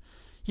out.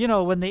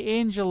 When the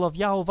angel of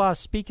Yahovah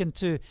speaking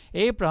to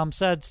Abraham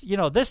said,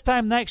 this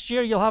time next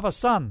year you'll have a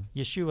son.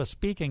 Yeshua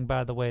speaking,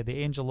 by the way, the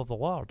angel of the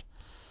Lord.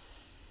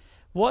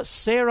 What's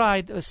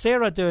Sarah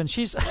doing?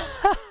 She's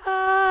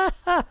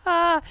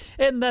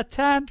in the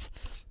tent.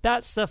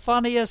 That's the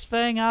funniest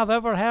thing I've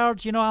ever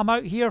heard. I'm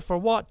out here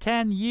for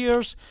 10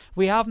 years?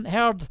 We haven't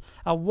heard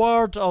a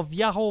word of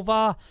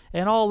Yahovah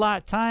in all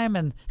that time.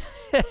 And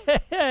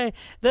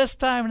this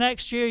time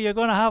next year, you're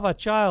going to have a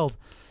child.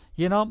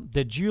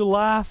 Did you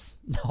laugh?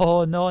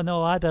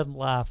 No, I didn't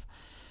laugh.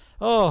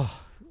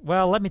 Oh,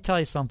 well, let me tell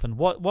you something.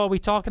 What are we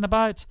talking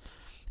about?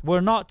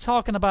 We're not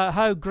talking about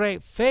how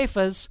great faith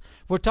is.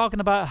 We're talking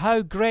about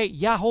how great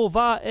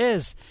Yahovah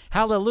is.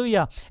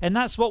 Hallelujah. And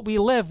that's what we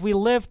live. We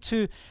live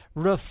to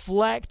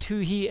reflect who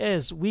He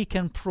is. We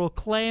can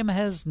proclaim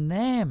His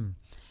name.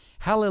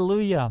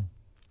 Hallelujah.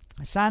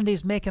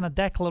 Sandy's making a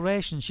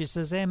declaration. She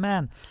says,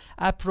 amen.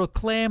 I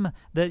proclaim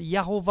that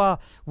Yahovah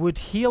would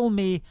heal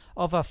me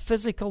of a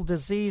physical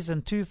disease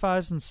in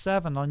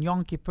 2007 on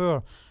Yom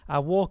Kippur. I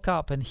woke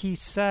up and He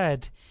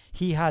said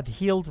He had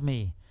healed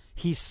me.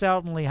 He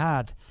certainly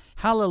had.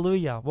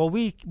 Hallelujah. Well,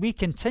 we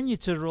continue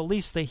to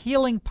release the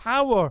healing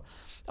power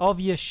of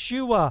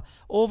Yeshua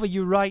over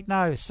you right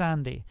now,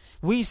 Sandy.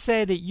 We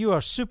say that you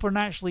are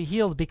supernaturally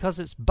healed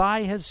because it's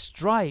by His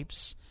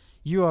stripes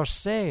you are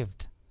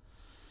saved.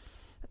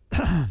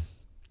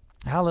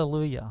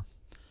 Hallelujah.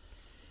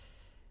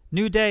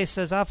 New Day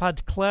says, I've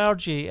had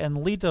clergy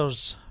and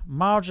leaders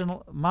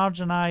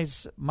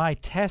marginalize my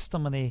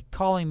testimony,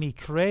 calling me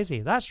crazy.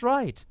 That's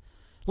right.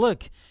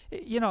 Look,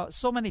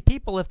 so many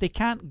people, if they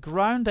can't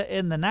ground it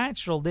in the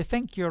natural, they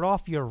think you're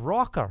off your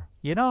rocker,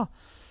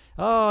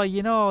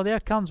 Oh, there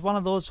comes one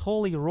of those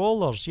holy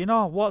rollers.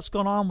 What's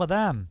going on with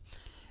them?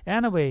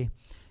 Anyway,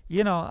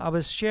 I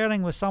was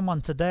sharing with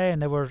someone today,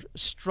 and they were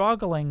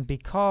struggling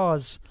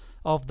because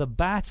of the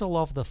battle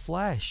of the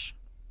flesh.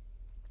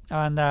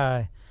 And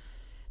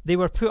they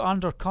were put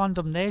under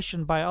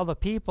condemnation by other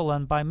people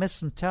and by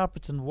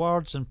misinterpreting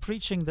words and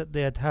preaching that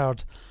they had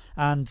heard.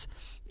 And,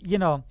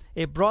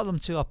 it brought them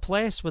to a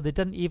place where they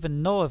didn't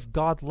even know if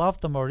God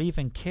loved them or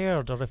even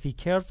cared, or if he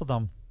cared for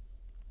them.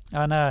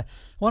 And I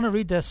want to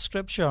read this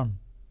scripture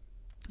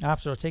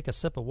after I take a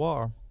sip of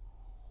water.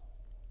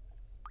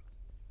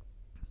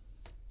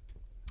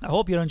 I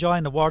hope you're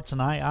enjoying the word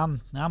tonight.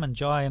 I'm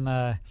enjoying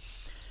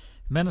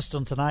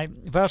ministering tonight.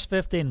 Verse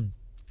 15.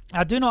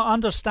 I do not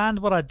understand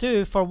what I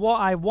do, for what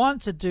I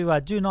want to do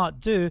I do not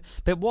do,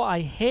 but what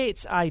I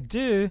hate I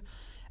do.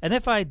 And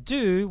if I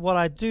do what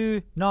I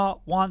do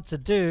not want to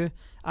do,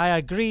 I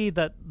agree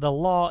that the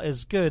law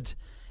is good.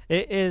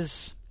 It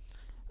is,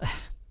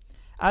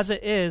 as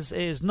it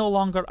is no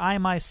longer I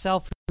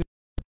myself who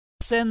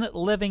sin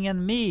living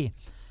in me.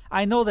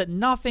 I know that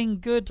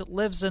nothing good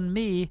lives in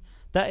me,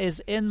 that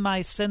is in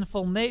my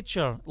sinful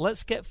nature.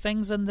 Let's get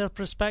things in their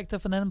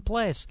perspective and in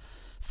place.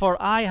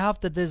 For I have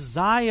the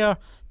desire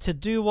to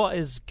do what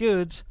is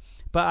good,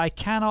 but I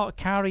cannot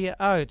carry it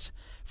out.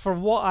 For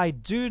what I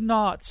do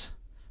not...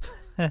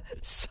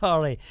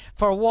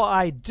 For what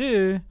I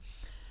do...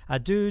 I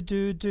do,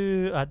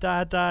 da.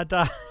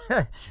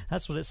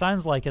 That's what it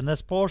sounds like in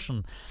this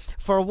portion.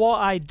 For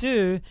what I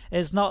do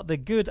is not the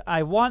good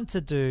I want to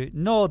do.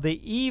 No,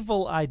 the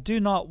evil I do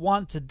not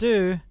want to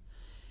do,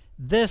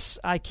 this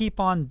I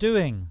keep on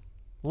doing.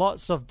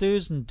 Lots of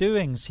do's and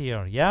doings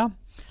here, yeah?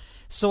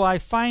 So I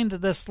find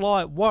this law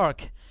at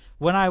work.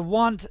 When I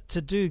want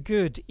to do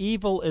good,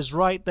 evil is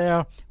right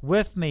there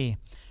with me.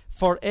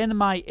 For in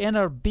my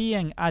inner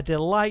being I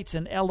delight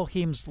in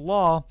Elohim's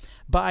law,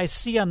 but I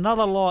see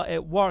another law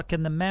at work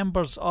in the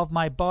members of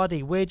my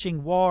body,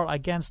 waging war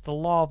against the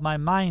law of my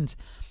mind,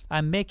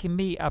 and making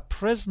me a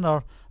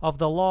prisoner of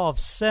the law of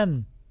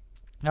sin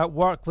at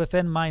work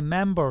within my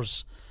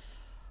members.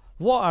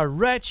 What a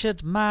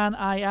wretched man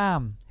I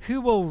am!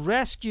 Who will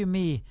rescue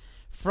me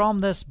from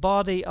this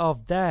body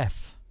of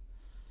death?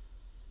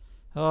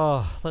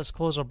 Oh, let's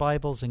close our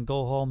Bibles and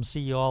go home. See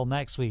you all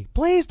next week.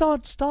 Please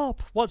don't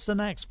stop. What's the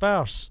next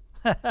verse?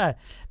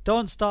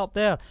 Don't stop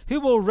there.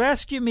 Who will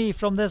rescue me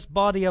from this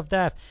body of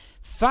death?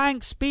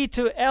 Thanks be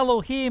to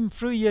Elohim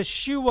through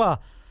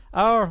Yeshua,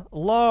 our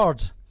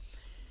Lord.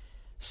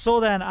 So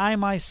then, I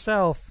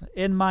myself,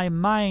 in my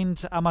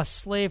mind, am a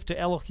slave to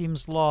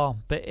Elohim's law,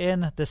 but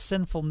in the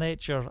sinful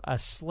nature, a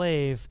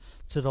slave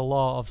to the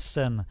law of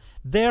sin.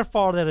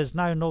 Therefore, there is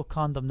now no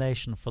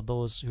condemnation for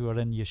those who are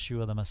in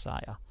Yeshua the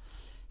Messiah.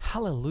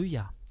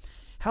 Hallelujah.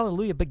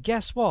 Hallelujah. But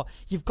guess what?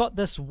 You've got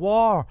this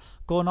war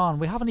going on.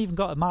 We haven't even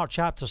got to Mark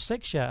chapter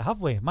 6 yet,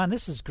 have we? Man,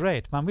 this is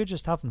great. Man, we're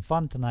just having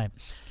fun tonight.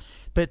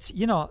 But,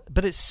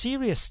 but it's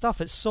serious stuff.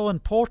 It's so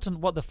important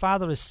what the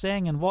Father is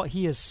saying and what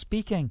he is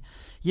speaking.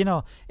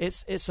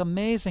 It's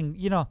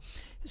amazing.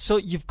 So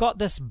you've got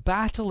this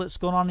battle that's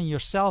going on in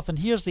yourself, and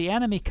here's the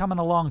enemy coming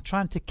along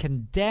trying to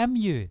condemn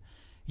you.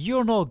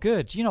 You're no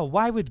good.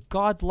 Why would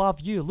God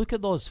love you? Look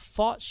at those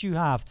thoughts you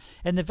have.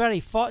 And the very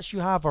thoughts you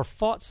have are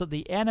thoughts that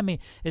the enemy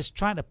is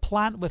trying to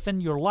plant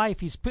within your life.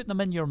 He's putting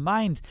them in your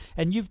mind,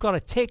 and you've got to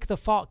take the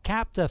thought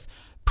captive,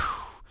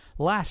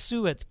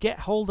 lasso it,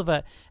 get hold of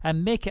it,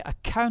 and make it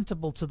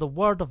accountable to the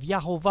word of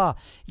Yahovah.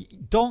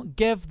 Don't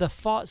give the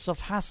thoughts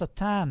of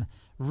Hasatan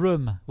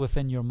room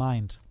within your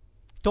mind.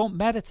 Don't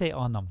meditate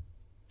on them.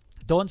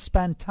 Don't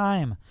spend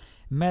time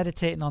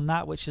meditating on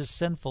that which is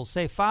sinful.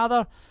 Say,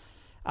 Father,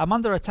 I'm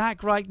under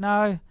attack right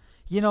now.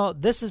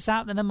 This is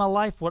happening in my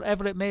life,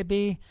 whatever it may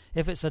be.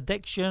 If it's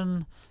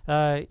addiction,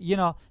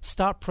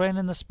 start praying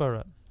in the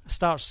Spirit.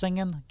 Start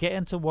singing. Get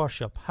into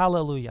worship.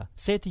 Hallelujah.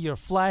 Say to your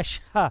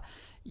flesh,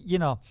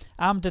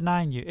 I'm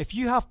denying you. If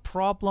you have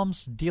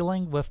problems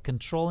dealing with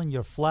controlling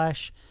your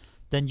flesh,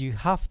 then you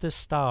have to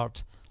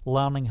start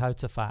learning how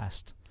to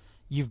fast.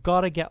 You've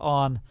got to get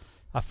on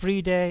a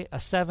 3-day, a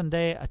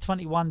 7-day, a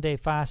 21-day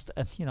fast.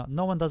 And,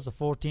 no one does the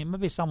 14.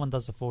 Maybe someone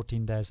does the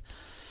 14 days.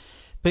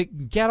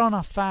 But get on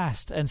a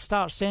fast and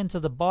start saying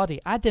to the body,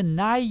 I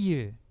deny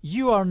you.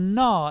 You are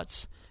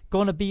not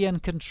going to be in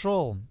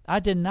control. I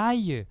deny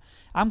you.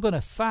 I'm going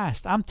to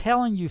fast. I'm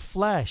telling you,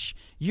 flesh,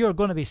 you're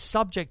going to be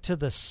subject to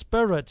the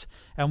Spirit,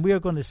 and we are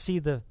going to see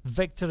the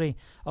victory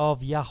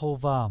of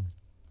Yahovah.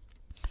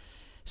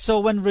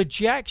 So when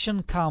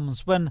rejection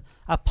comes, when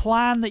a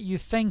plan that you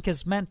think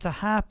is meant to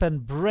happen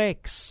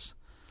breaks,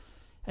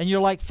 and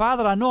you're like,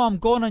 Father, I know I'm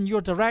going in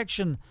your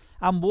direction.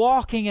 I'm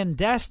walking in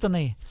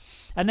destiny.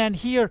 And then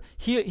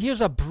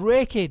here's a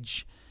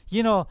breakage.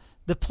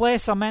 The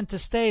place I'm meant to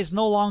stay is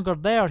no longer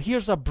there.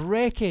 Here's a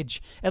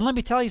breakage. And let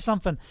me tell you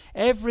something.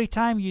 Every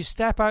time you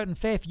step out in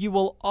faith, you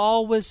will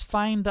always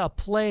find a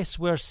place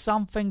where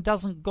something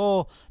doesn't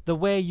go the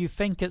way you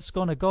think it's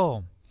going to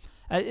go.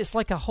 It's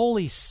like a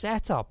holy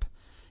setup.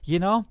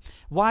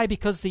 Why?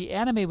 Because the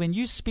enemy, when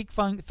you speak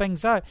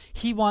things out,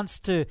 he wants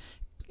to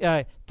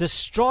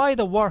destroy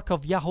the work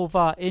of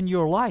Yahovah in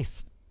your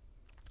life.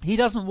 He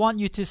doesn't want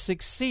you to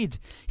succeed.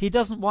 He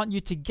doesn't want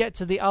you to get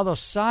to the other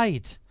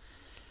side.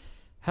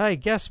 Hey,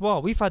 guess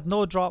what? We've had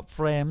no drop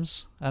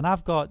frames, and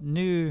I've got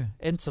new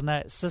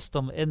internet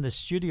system in the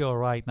studio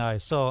right now.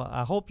 So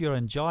I hope you're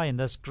enjoying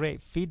this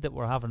great feed that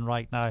we're having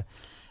right now.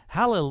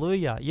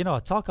 Hallelujah. You know,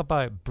 talk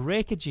about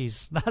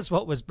breakages. That's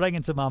what was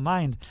bringing to my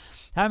mind.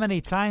 How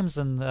many times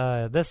in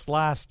this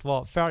last,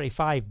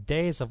 35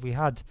 days have we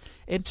had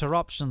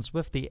interruptions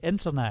with the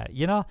internet?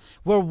 You know,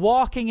 we're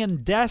walking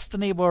in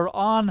destiny. We're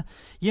on,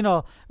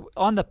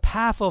 on the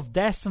path of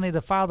destiny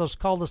the Father's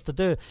called us to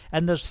do.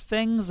 And there's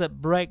things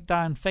that break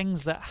down,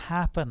 things that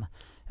happen.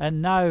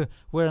 And now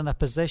we're in a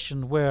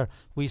position where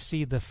we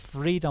see the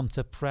freedom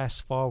to press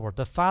forward.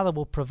 The Father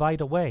will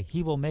provide a way.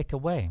 He will make a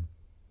way.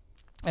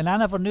 And I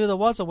never knew there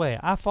was a way.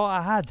 I thought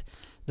I had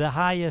the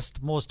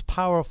highest, most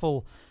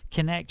powerful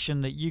connection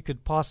that you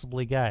could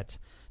possibly get.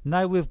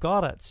 Now we've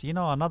got it.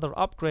 Another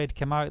upgrade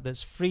came out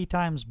that's 3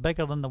 times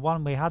bigger than the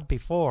one we had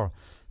before.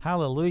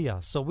 Hallelujah.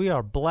 So we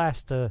are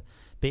blessed to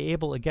be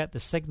able to get the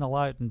signal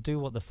out and do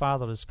what the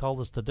Father has called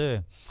us to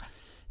do.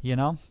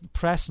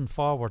 Pressing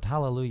forward.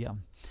 Hallelujah.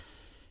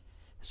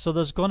 So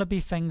there's going to be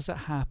things that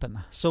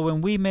happen. So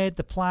when we made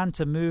the plan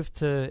to move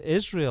to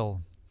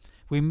Israel,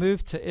 we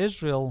moved to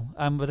Israel,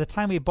 and by the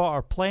time we bought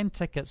our plane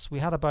tickets, we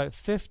had about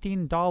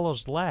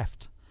 $15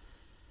 left.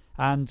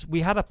 And we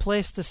had a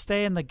place to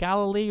stay in the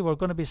Galilee. We were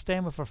going to be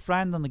staying with a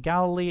friend in the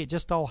Galilee. It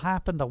just all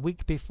happened a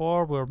week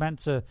before we were meant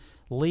to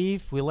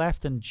leave. We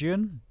left in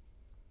June.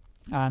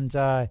 And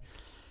a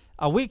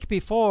week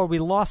before, we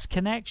lost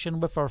connection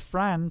with our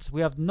friend.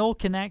 We have no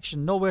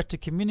connection, nowhere to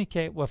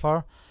communicate with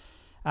her.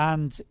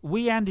 And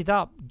we ended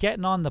up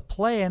getting on the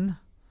plane.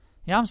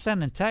 I'm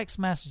sending text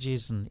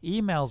messages and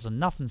emails and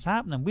nothing's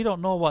happening. We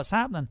don't know what's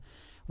happening.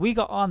 We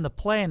got on the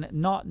plane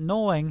not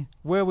knowing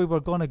where we were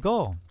going to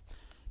go.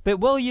 But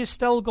will you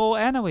still go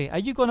anyway? Are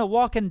you going to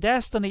walk in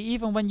destiny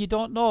even when you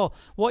don't know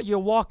what you're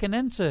walking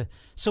into?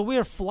 So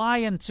we're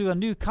flying to a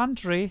new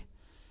country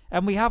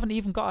and we haven't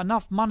even got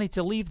enough money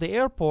to leave the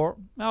airport.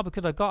 Well, we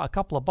could have got a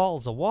couple of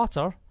bottles of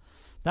water.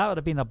 That would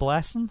have been a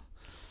blessing.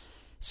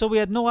 So we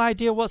had no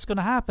idea what's going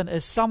to happen.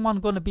 Is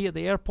someone going to be at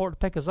the airport to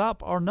pick us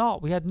up or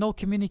not? We had no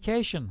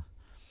communication.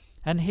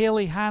 And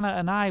Haley, Hannah,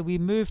 and I, we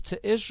moved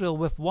to Israel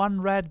with 1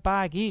 red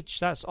bag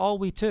each. That's all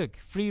we took.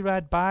 3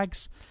 red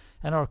bags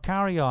and our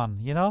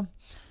carry-on,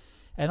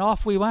 And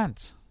off we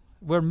went.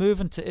 We're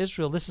moving to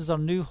Israel. This is our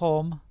new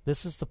home.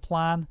 This is the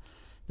plan.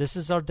 This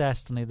is our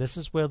destiny. This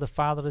is where the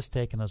Father has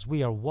taken us.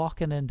 We are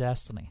walking in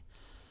destiny.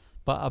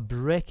 But a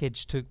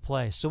breakage took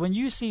place. So when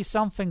you see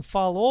something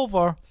fall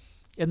over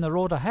in the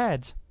road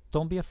ahead,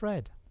 don't be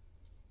afraid.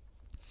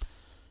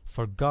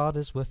 For God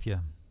is with you.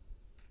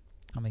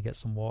 Let me get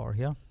some water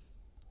here.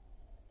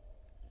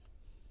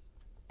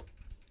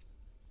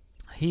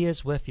 He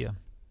is with you.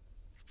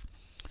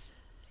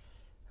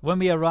 When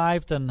we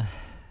arrived in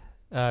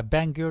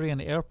Ben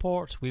Gurion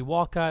Airport, we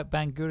walk out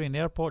Ben Gurion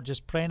Airport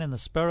just praying in the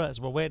Spirit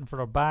as we're waiting for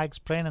our bags,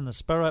 praying in the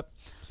Spirit.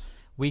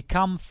 We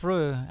come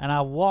through and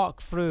I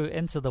walk through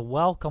into the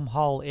welcome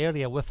hall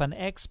area with an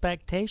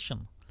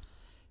expectation.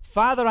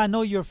 Father, I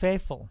know you're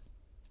faithful.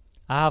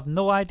 I have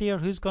no idea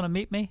who's going to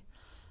meet me.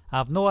 I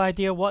have no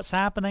idea what's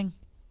happening,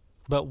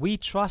 but we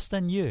trust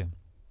in you.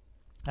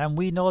 And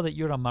we know that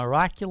you're a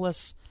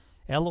miraculous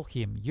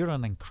Elohim. You're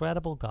an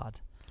incredible God.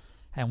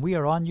 And we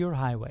are on your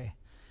highway.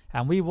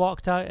 And we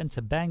walked out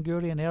into Ben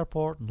Gurion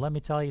Airport, and let me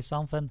tell you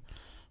something.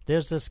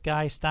 There's this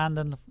guy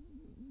standing.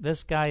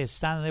 This guy is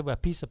standing there with a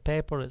piece of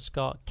paper. It's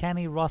got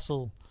Kenny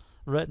Russell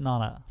written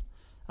on it.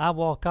 I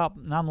walk up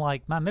and I'm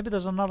like, man, maybe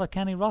there's another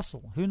Kenny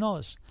Russell. Who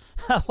knows?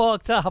 I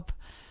walked up.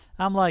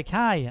 I'm like,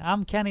 hi,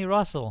 I'm Kenny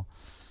Russell.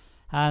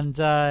 And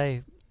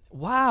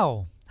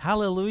wow,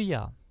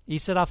 hallelujah. He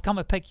said, I've come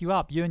to pick you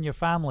up, you and your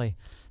family.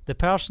 The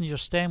person you're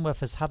staying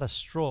with has had a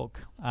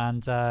stroke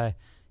and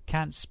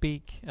can't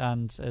speak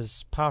and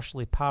is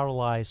partially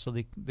paralyzed. So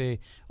they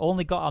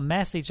only got a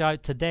message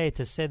out today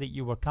to say that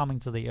you were coming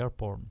to the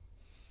airport.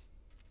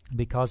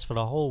 Because for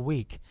a whole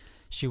week,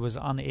 she was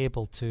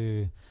unable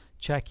to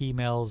check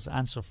emails,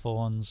 answer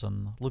phones,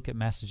 and look at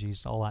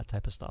messages, all that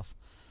type of stuff.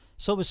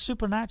 So it was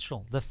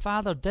supernatural. The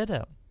Father did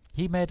it.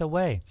 He made a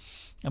way.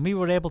 And we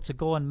were able to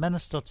go and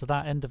minister to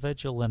that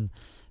individual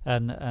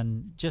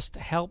and just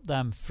help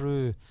them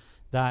through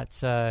that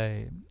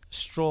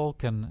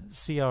stroke and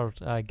see her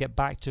get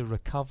back to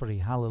recovery.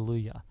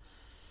 Hallelujah.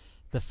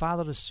 The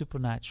Father is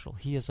supernatural.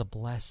 He is a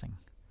blessing.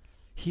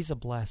 He's a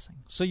blessing.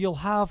 So you'll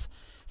have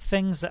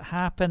things that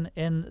happen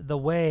in the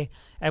way.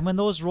 And when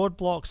those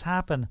roadblocks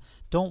happen,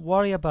 don't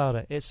worry about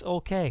it. It's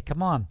okay.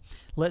 Come on.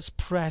 Let's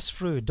press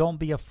through. Don't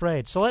be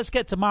afraid. So let's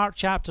get to Mark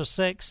chapter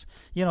 6.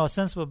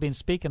 Since we've been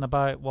speaking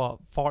about,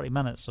 40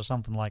 minutes or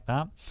something like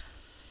that.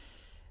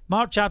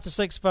 Mark chapter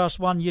 6 verse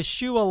 1,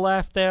 Yeshua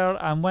left there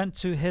and went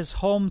to his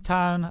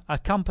hometown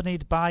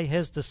accompanied by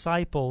his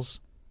disciples.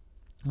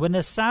 When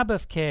the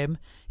Sabbath came,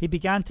 he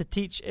began to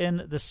teach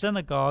in the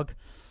synagogue,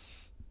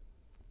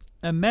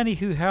 and many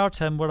who heard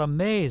him were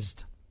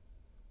amazed.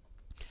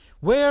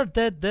 Where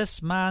did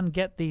this man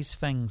get these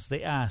things?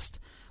 They asked.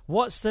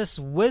 What's this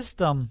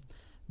wisdom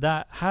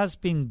that has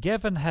been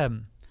given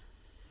him,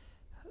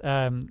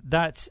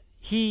 that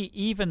he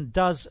even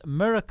does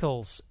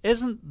miracles?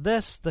 Isn't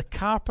this the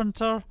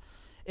carpenter?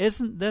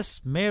 Isn't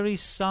this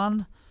Mary's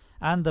son,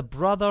 and the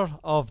brother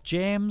of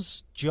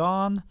James,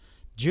 John,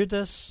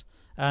 Judas,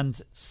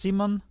 and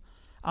Simon?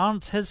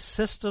 Aren't his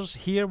sisters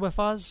here with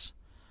us?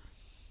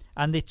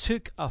 And they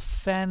took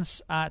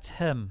offense at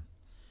him.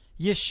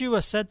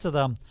 Yeshua said to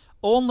them,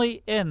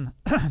 only in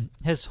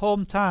his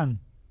hometown,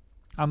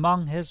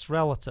 among his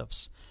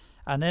relatives,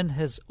 and in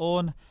his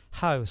own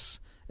house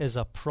is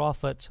a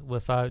prophet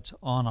without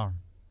honor.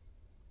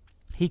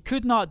 He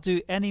could not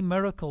do any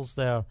miracles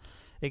there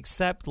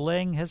except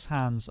laying his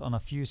hands on a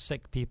few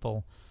sick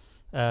people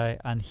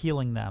and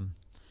healing them.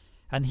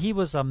 And he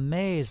was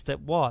amazed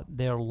at what?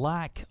 Their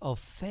lack of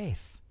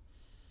faith.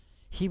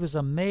 He was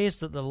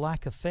amazed at the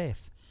lack of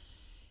faith.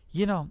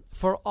 You know,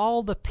 for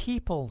all the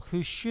people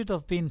who should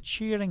have been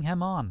cheering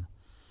him on,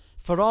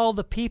 for all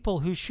the people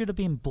who should have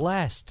been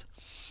blessed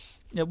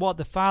at what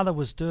the Father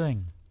was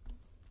doing,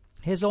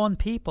 his own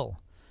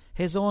people,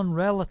 his own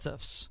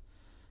relatives,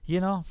 you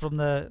know, from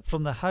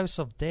the house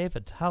of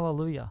David,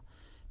 hallelujah,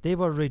 they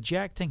were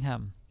rejecting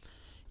him.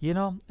 You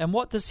know, and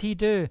what does he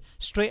do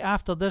straight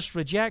after this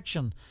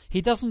rejection? He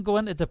doesn't go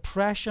into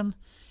depression.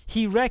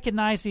 He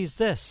recognizes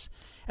this,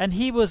 and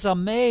he was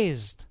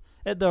amazed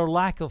at their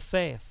lack of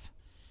faith.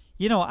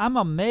 You know, I'm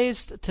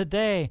amazed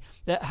today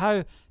at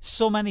how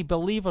so many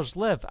believers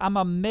live. I'm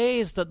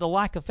amazed at the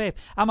lack of faith.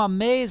 I'm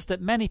amazed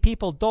that many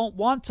people don't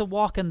want to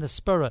walk in the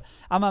Spirit.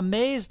 I'm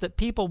amazed that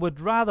people would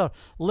rather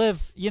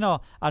live, you know,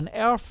 an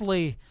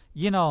earthly,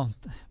 you know,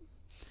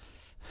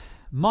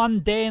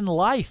 mundane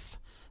life,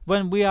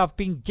 when we have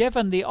been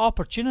given the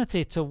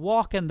opportunity to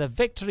walk in the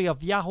victory of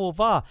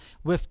Yahovah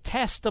with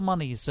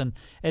testimonies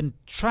and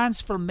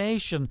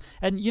transformation.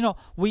 And, you know,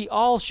 we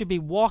all should be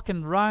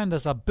walking around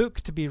as a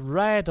book to be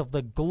read of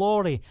the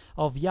glory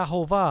of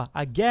Yahovah.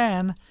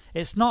 Again,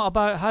 it's not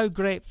about how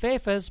great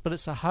faith is, but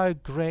it's how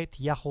great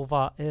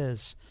Yahovah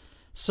is.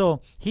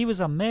 So he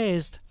was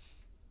amazed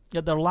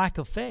at their lack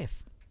of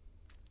faith.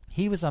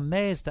 He was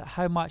amazed at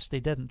how much they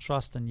didn't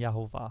trust in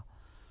Yahovah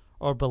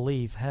or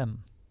believe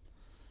him.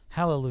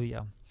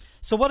 Hallelujah.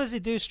 So what does he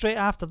do straight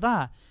after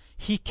that?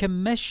 He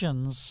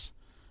commissions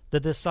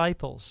the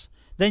disciples.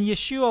 Then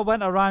Yeshua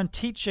went around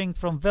teaching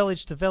from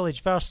village to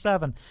village. Verse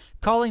 7,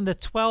 calling the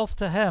 12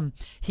 to him,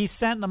 he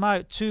sent them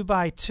out 2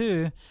 by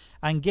 2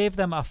 and gave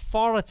them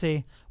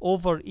authority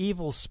over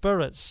evil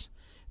spirits.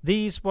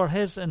 These were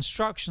his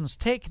instructions.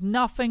 Take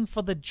nothing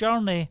for the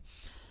journey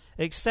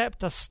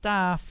except a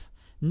staff,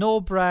 no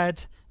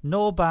bread,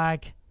 no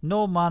bag,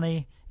 no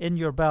money in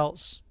your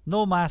belts,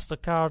 no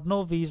MasterCard,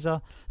 no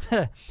Visa.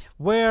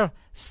 Wear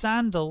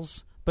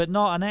sandals, but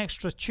not an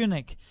extra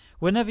tunic.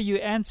 Whenever you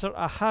enter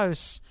a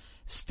house,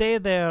 stay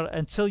there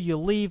until you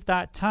leave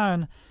that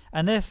town.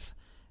 And if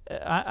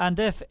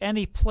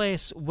any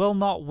place will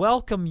not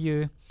welcome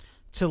you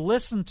to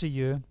listen to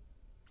you,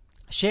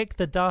 shake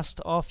the dust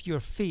off your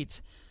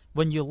feet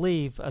when you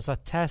leave as a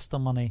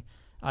testimony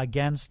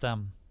against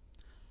them.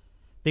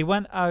 They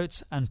went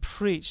out and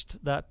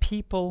preached that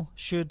people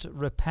should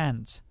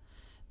repent.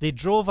 They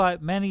drove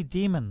out many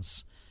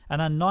demons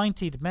and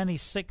anointed many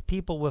sick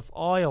people with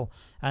oil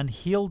and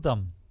healed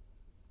them.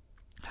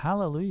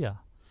 Hallelujah.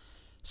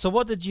 So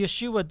what did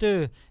Yeshua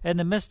do in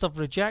the midst of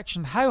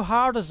rejection? How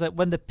hard is it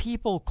when the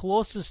people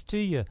closest to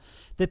you,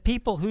 the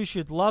people who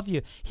should love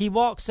you, he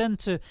walks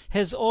into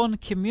his own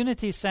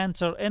community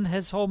center in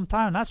his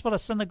hometown? That's what a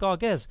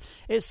synagogue is.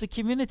 It's the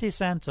community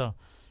center.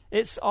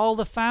 It's all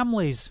the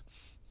families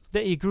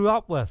that he grew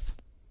up with.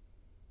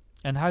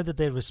 And how did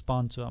they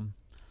respond to him?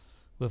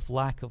 With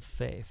lack of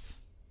faith.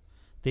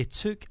 They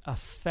took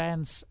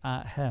offense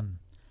at him.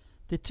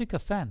 They took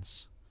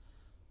offense.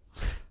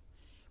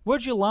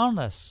 Where'd you learn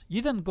this?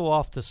 You didn't go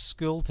off to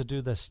school to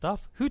do this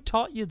stuff. Who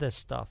taught you this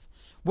stuff?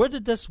 Where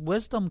did this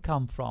wisdom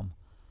come from?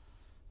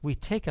 We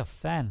take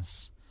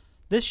offense.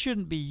 This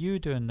shouldn't be you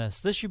doing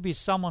this. This should be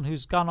someone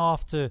who's gone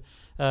off to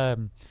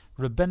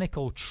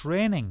rabbinical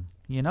training,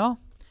 you know?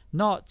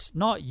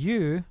 Not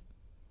you.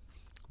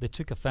 They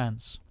took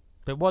offense.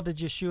 But what did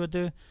Yeshua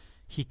do?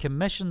 He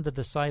commissioned the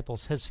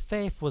disciples. His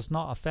faith was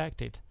not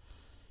affected.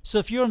 So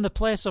if you're in the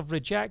place of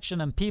rejection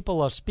and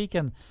people are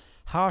speaking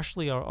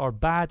harshly or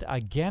bad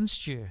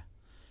against you,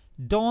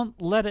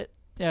 don't let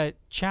it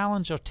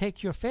challenge or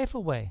take your faith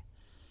away.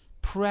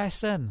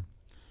 Press in.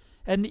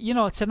 And, you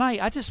know,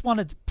 tonight, I just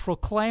want to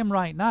proclaim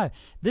right now,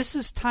 this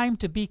is time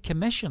to be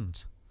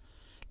commissioned.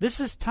 This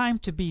is time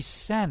to be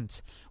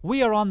sent.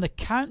 We are on the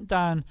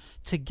countdown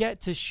to get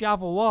to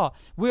Shavuot.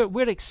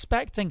 We're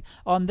expecting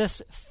on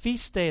this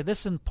feast day,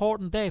 this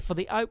important day, for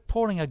the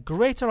outpouring, a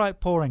greater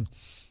outpouring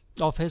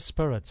of His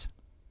Spirit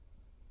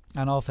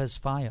and of His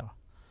fire.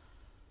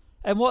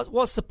 And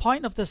what's the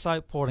point of this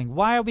outpouring?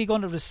 Why are we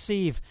going to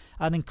receive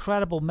an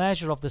incredible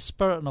measure of the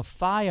Spirit and of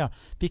fire?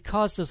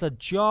 Because there's a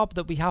job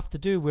that we have to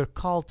do. We're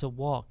called to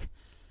walk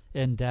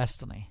in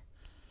destiny.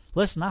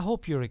 Listen, I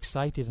hope you're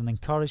excited and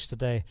encouraged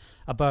today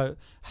about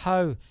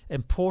how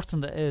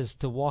important it is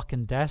to walk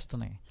in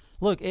destiny.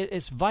 Look,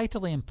 it's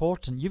vitally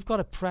important. You've got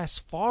to press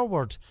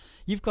forward.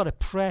 You've got to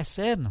press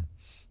in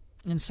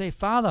and say,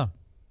 Father,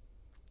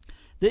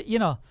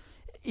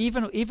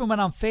 even when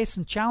I'm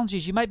facing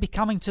challenges, you might be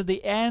coming to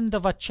the end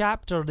of a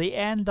chapter, the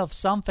end of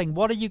something.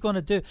 What are you going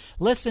to do?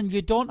 Listen,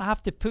 you don't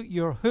have to put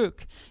your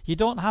hook, you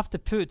don't have to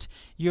put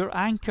your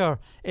anchor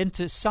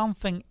into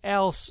something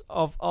else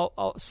of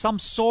some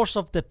source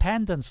of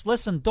dependence.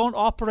 Listen, don't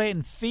operate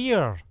in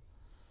fear.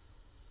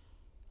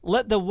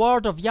 Let the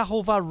word of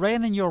Yahovah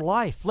reign in your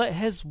life. Let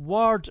his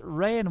word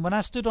reign. When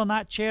I stood on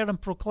that chair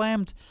and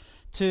proclaimed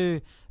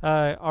to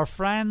our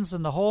friends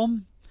in the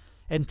home,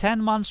 in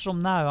 10 months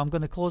from now, I'm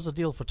going to close a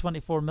deal for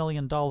 $24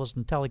 million in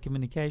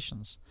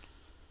telecommunications.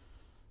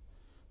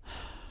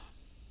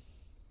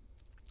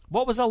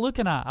 What was I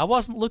looking at? I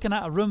wasn't looking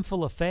at a room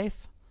full of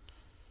faith.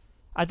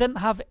 I didn't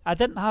have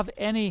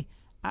any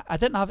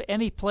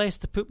place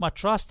to put my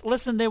trust.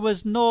 Listen, there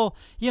was no,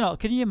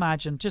 can you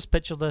imagine? Just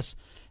picture this.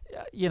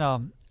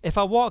 If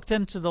I walked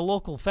into the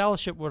local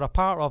fellowship we're a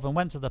part of and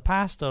went to the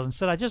pastor and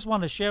said, I just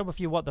want to share with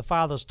you what the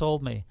Father's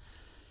told me,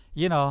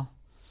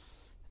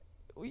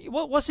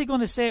 what's he going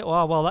to say?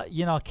 Oh, well,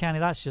 Kenny,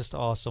 that's just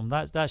awesome.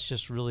 That's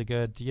just really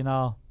good.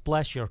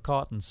 Bless your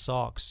cotton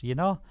socks.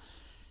 Why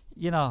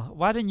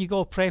didn't you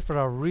go pray for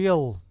a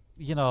real,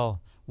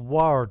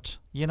 word,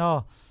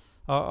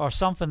 or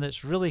something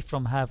that's really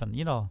from heaven?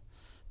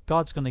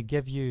 God's going to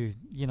give you,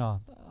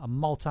 a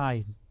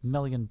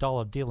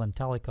multi-million-dollar deal in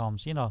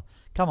telecoms.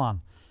 Come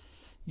on.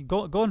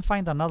 Go and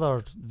find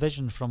another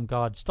vision from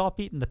God. Stop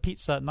eating the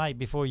pizza at night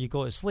before you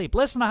go to sleep.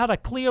 Listen, I had a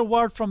clear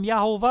word from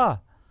Yahovah.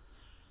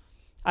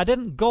 I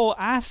didn't go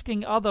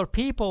asking other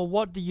people,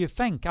 what do you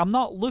think? I'm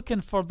not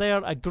looking for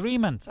their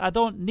agreement. I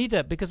don't need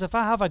it, because if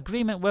I have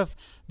agreement with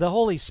the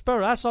Holy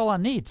Spirit, that's all I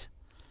need.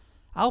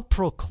 I'll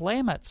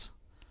proclaim it.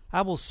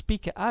 I will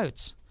speak it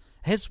out.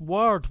 His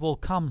word will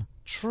come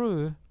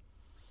true.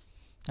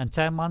 And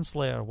 10 months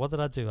later, what did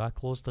I do? I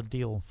closed a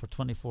deal for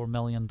 $24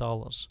 million.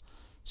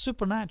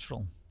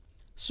 Supernatural.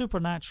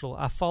 Supernatural.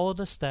 I followed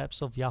the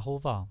steps of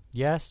Yahovah.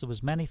 Yes, there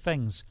was many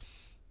things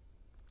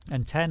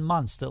in 10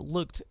 months that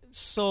looked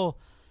so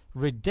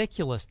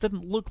ridiculous,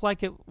 didn't look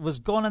like it was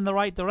going in the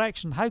right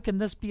direction. How can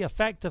this be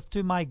effective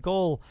to my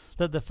goal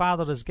that the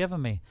Father has given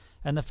me?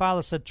 And the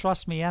Father said,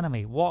 trust me,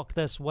 enemy, walk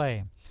this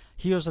way.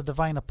 Here's a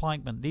divine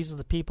appointment. These are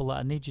the people that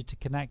I need you to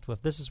connect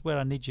with. This is where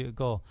I need you to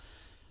go.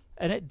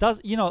 And it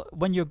does,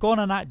 when you're going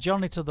on that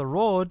journey to the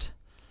road,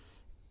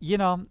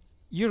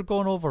 you're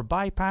going over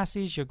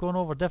bypasses, you're going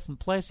over different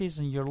places,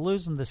 and you're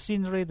losing the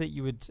scenery that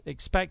you would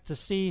expect to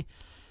see.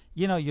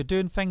 You're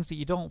doing things that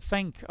you don't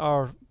think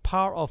are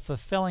part of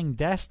fulfilling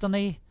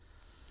destiny.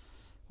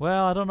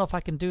 Well, I don't know if I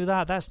can do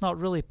that. That's not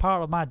really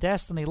part of my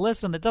destiny.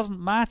 Listen, it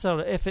doesn't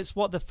matter if it's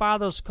what the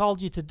Father's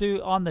called you to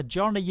do on the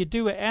journey. You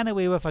do it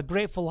anyway with a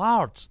grateful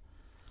heart.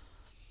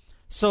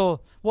 So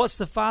what's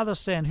the Father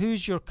saying?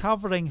 Who's your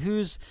covering?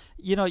 Who's,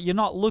 you're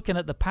not looking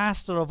at the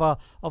pastor of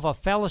a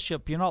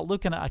fellowship. You're not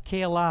looking at a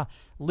KLA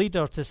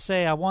leader to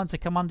say, I want to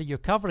come under your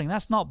covering.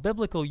 That's not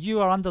biblical.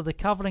 You are under the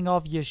covering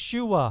of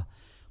Yeshua.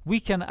 We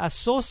can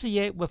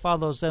associate with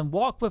others and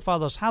walk with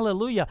others.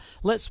 Hallelujah.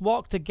 Let's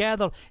walk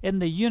together in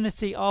the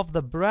unity of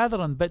the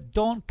brethren, but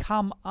don't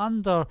come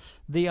under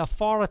the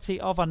authority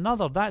of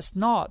another. That's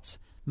not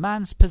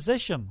man's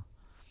position.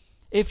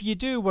 If you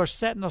do, we're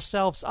setting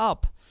ourselves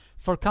up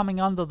for coming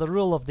under the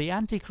rule of the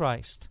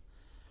Antichrist.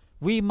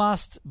 We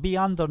must be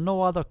under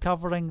no other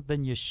covering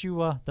than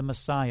Yeshua the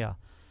Messiah.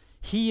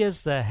 He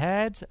is the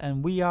head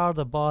and we are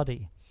the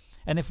body.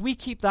 And if we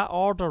keep that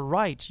order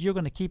right, you're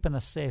going to keep in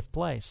a safe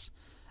place.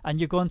 And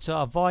you're going to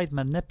avoid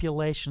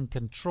manipulation,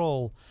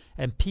 control,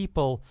 and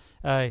people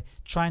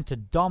trying to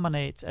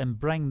dominate and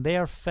bring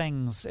their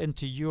things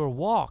into your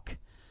walk.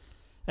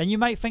 And you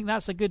might think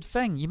that's a good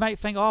thing. You might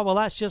think, oh, well,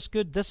 that's just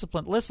good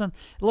discipline. Listen,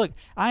 look,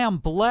 I am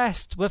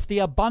blessed with the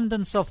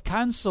abundance of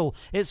counsel.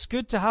 It's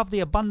good to have the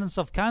abundance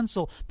of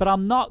counsel, but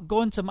I'm not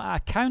going to my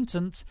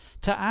accountant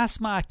to ask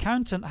my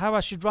accountant how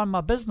I should run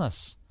my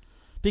business.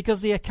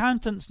 Because the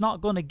accountant's not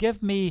going to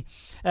give me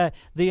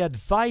the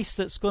advice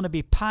that's going to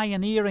be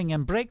pioneering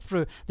and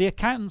breakthrough. The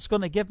accountant's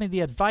going to give me the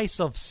advice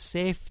of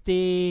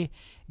safety,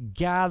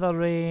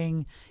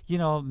 gathering,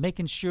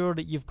 making sure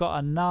that you've got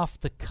enough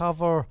to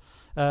cover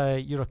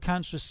your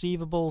accounts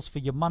receivables for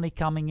your money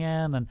coming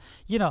in. And,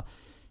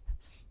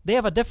 they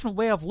have a different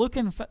way of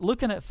looking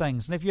at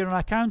things. And if you're an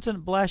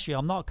accountant, bless you.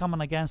 I'm not coming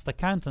against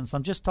accountants.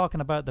 I'm just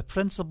talking about the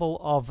principle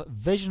of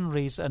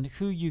visionaries and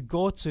who you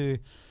go to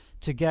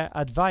get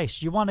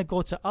advice. You want to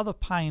go to other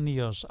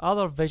pioneers,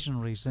 other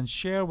visionaries, and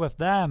share with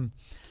them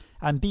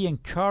and be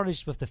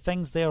encouraged with the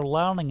things they're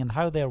learning and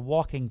how they're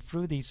walking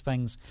through these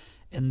things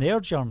in their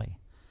journey.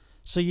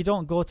 So you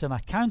don't go to an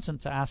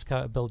accountant to ask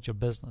how to build your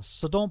business.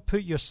 So don't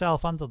put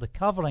yourself under the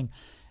covering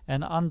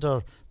and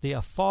under the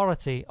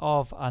authority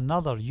of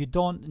another. You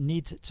don't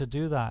need to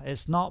do that.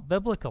 It's not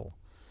biblical.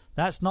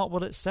 That's not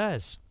what it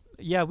says.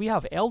 Yeah, we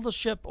have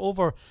eldership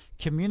over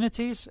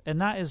communities,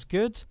 and that is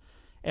good.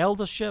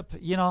 eldership,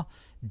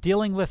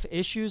 dealing with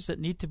issues that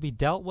need to be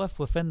dealt with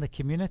within the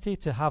community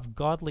to have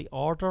godly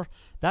order.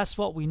 That's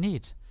what we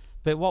need.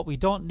 But what we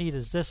don't need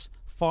is this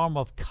form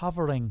of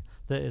covering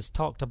that is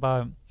talked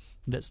about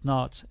that's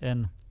not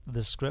in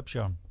the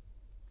scripture.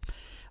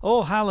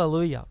 Oh,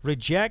 hallelujah.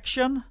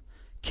 Rejection,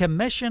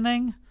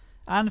 commissioning,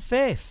 and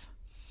faith.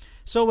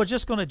 So we're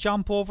just going to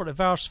jump over to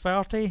verse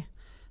 30.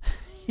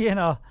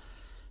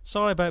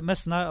 Sorry about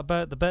missing out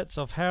about the bits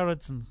of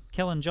Herod and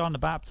killing John the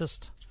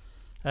Baptist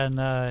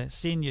and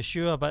seeing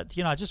Yeshua, but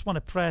I just want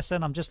to press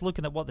in. I'm just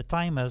looking at what the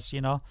time is.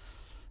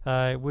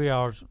 We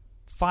are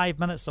 5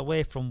 minutes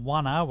away from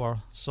 1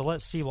 hour, so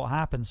let's see what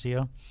happens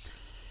here.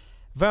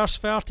 Verse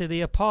 30,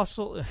 the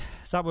apostle,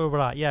 is that where we're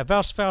at? Yeah,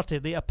 verse 30,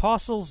 the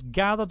apostles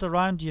gathered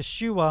around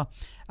Yeshua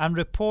and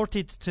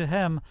reported to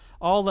him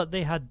all that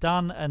they had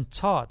done and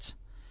taught.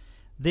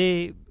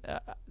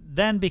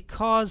 Then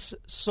because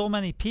so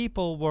many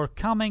people were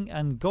coming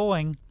and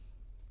going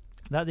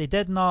that they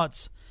did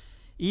not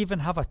even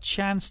have a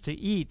chance to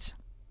eat,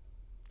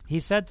 he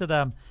said to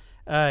them,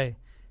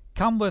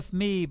 come with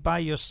me by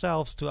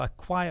yourselves to a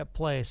quiet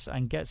place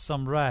and get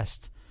some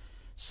rest.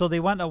 So they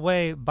went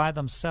away by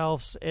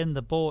themselves in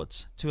the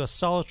boat to a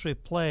solitary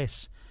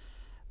place.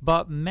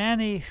 But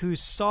many who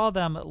saw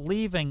them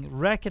leaving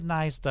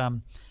recognized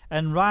them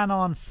and ran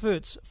on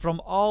foot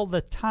from all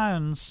the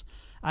towns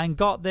and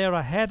got there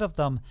ahead of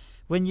them.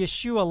 When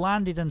Yeshua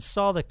landed and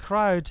saw the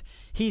crowd,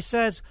 he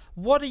says,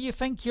 what do you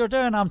think you're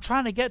doing? I'm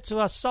trying to get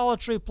to a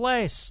solitary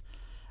place.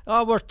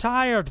 Oh, we're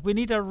tired. We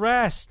need a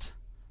rest.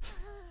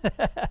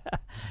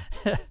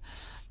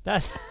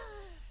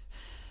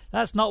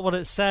 That's not what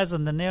it says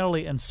in the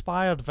nearly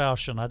inspired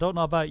version. I don't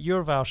know about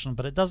your version,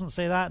 but it doesn't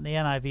say that in the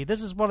NIV.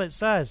 This is what it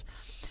says.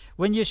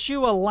 When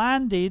Yeshua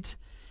landed,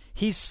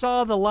 he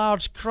saw the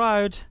large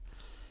crowd,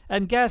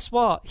 and guess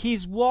what?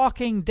 He's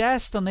walking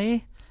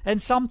destiny, and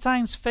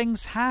sometimes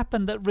things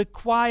happen that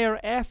require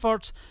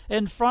effort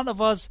in front of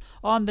us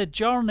on the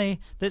journey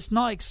that's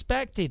not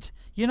expected.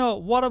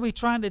 What are we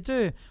trying to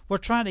do? We're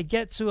trying to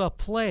get to a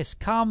place.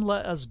 Come,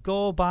 let us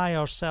go by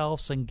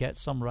ourselves and get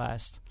some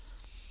rest.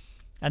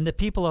 And the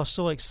people are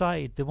so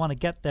excited. They want to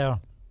get there.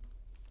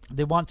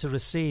 They want to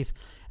receive.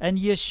 And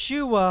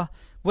Yeshua,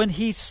 when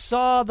he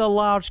saw the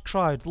large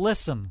crowd,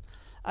 listen,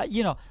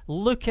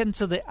 look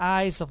into the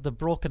eyes of the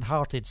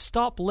brokenhearted.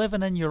 Stop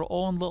living in your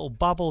own little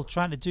bubble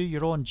trying to do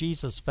your own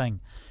Jesus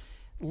thing.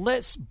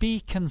 Let's be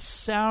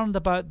concerned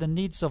about the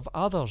needs of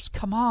others.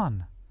 Come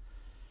on.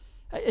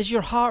 Is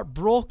your heart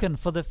broken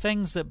for the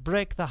things that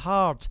break the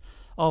heart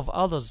of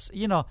others?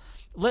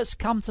 Let's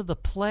come to the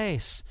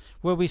place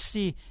where we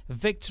see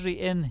victory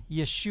in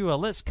Yeshua.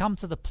 Let's come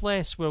to the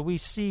place where we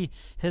see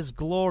his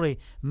glory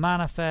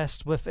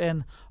manifest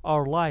within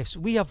our lives.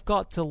 We have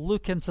got to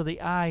look into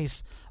the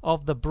eyes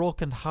of the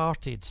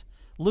brokenhearted.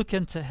 Look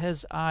into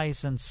his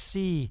eyes and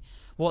see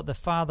what the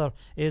Father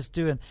is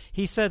doing.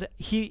 He said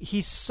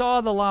he saw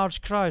the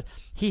large crowd.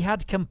 He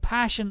had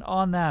compassion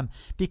on them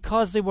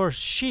because they were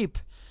sheep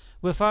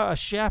without a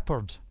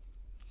shepherd.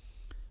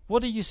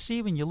 What do you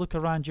see when you look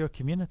around your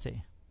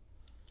community?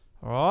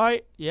 All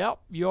right, yep,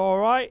 you're all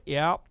right,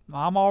 yep,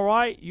 I'm all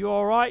right, you're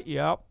all right,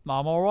 yep,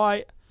 I'm all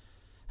right.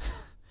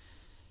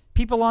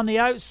 People on the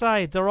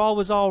outside, they're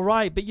always all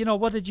right. But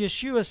what did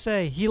Yeshua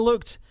say? He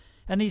looked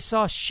and he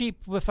saw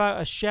sheep without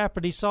a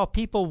shepherd. He saw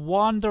people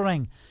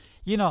wandering.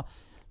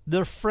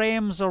 Their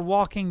frames are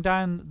walking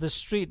down the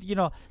street.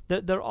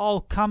 They're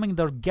all coming,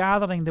 they're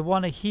gathering. They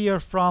want to hear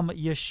from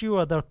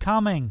Yeshua. They're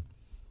coming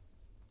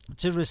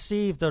to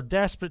receive. They're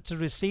desperate to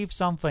receive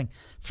something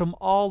from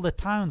all the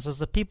towns as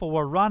the people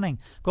were running,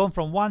 going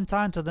from one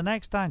town to the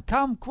next town.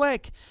 Come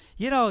quick,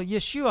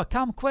 Yeshua,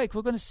 come quick,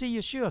 we're going to see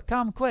Yeshua,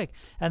 come quick.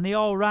 And they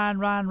all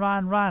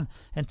ran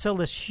until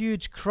this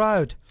huge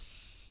crowd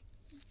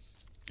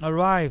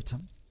arrived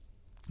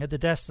at the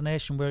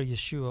destination where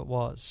Yeshua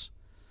was.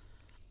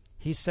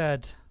 He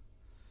said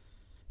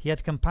he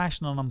had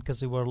compassion on them because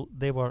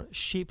they were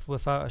sheep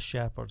without a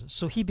shepherd.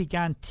 So he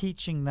began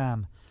teaching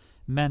them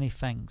many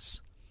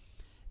things.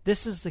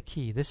 This is the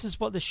key. This is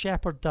what the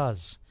shepherd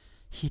does.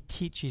 He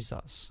teaches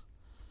us.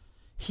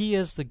 He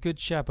is the good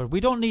shepherd. We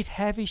don't need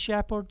heavy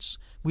shepherds.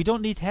 We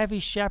don't need heavy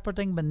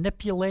shepherding,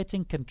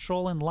 manipulating,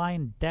 controlling,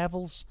 lying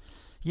devils,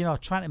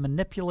 trying to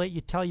manipulate you,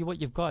 tell you what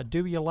you've got to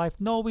do with your life.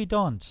 No, we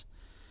don't.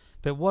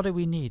 But what do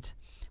we need?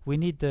 We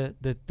need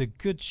the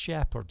good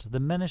shepherd, the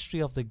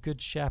ministry of the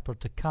good shepherd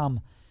to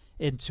come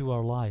into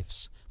our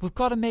lives. We've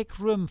got to make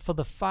room for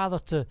the Father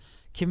to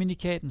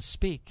communicate and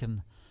speak.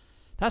 And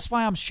that's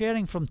why I'm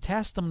sharing from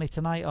testimony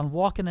tonight on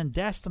walking in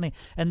destiny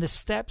and the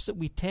steps that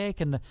we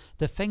take and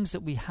the things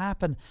that we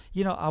happen.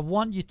 I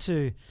want you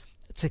to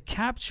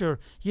capture,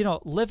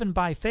 living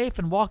by faith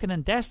and walking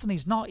in destiny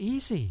is not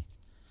easy.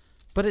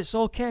 But it's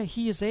okay.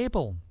 He is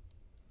able.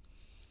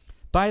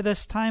 By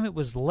this time it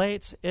was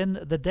late in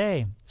the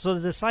day. So the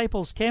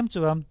disciples came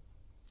to him.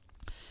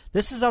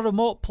 This is a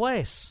remote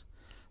place,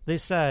 they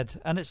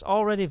said, and it's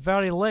already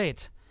very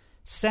late.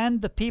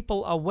 send the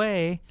people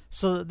away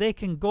so that they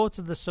can go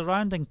to the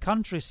surrounding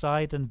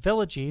countryside and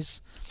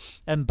villages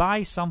and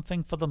buy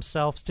something for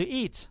themselves to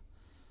eat.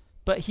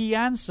 But he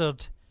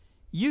answered,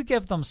 you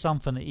give them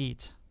something to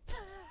eat.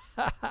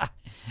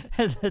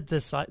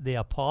 The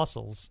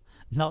apostles,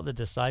 not the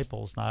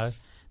disciples now.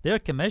 They're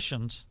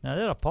commissioned. Now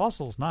they're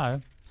apostles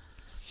now.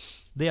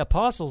 The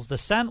apostles, the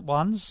sent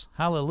ones,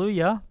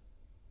 hallelujah.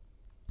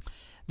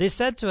 They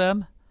said to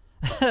him,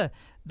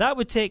 that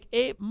would take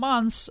 8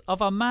 months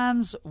of a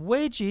man's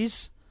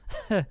wages.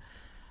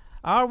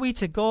 Are we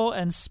to go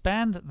and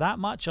spend that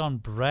much on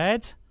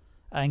bread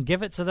and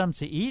give it to them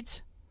to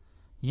eat?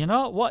 You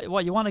know,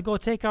 what you want to go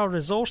take our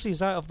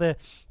resources out of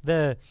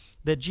the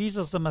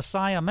Jesus the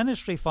Messiah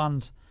ministry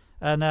fund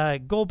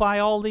and go buy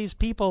all these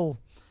people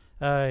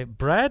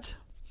bread,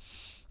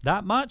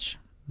 that much,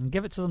 and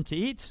give it to them to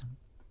eat?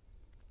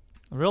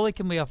 Really,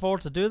 can we afford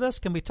to do this?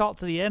 Can we talk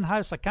to the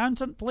in-house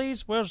accountant,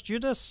 please? Where's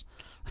Judas?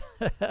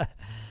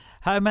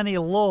 How many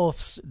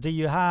loaves do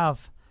you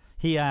have?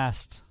 He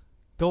asked.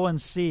 Go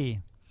and see.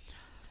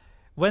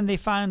 When they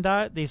found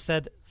out, they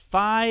said,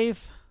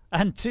 5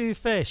 and 2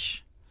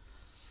 fish.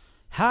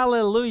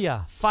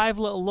 Hallelujah! 5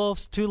 little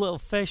loaves, 2 little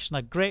fish, and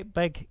a great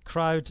big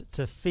crowd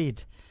to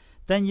feed.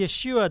 Then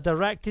Yeshua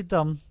directed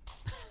them,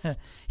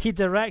 he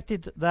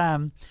directed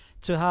them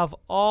to have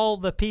all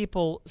the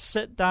people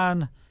sit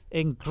down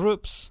in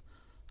groups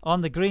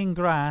on the green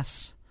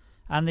grass,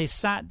 and they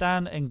sat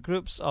down in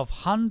groups of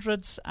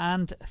hundreds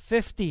and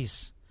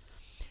fifties.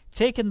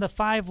 Taking the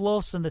 5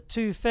 loaves and the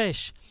 2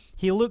 fish,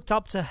 he looked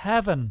up to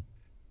heaven,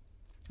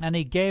 and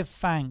he gave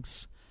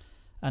thanks,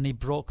 and he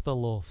broke the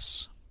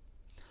loaves.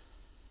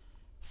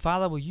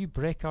 Father, will you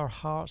break our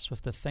hearts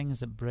with the things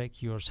that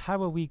break yours?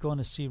 How are we going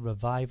to see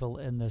revival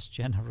in this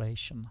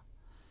generation?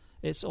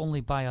 It's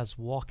only by us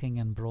walking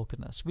in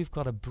brokenness. We've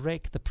got to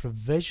break the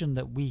provision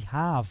that we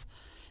have.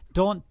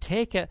 Don't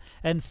take it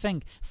and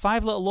think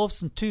 5 little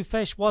loaves and 2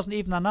 fish wasn't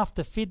even enough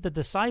to feed the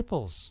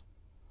disciples.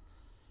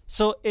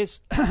 So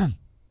it's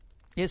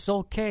it's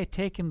okay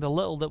taking the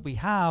little that we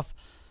have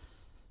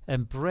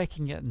and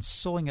breaking it and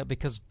sowing it,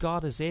 because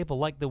God is able,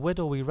 like the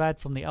widow we read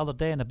from the other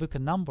day in the book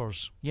of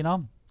Numbers. You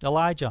know,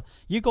 Elijah,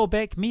 you go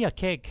bake me a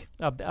cake,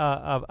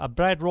 a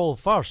bread roll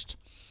first,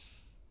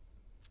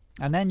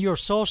 and then your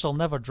soul shall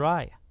never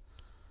dry.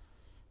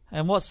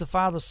 And what's the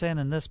Father saying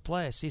in this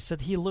place? He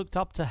said he looked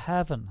up to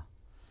heaven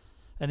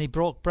and he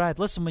broke bread.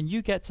 Listen, when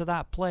you get to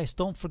that place,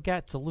 don't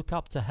forget to look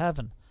up to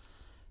heaven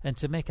and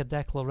to make a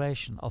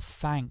declaration of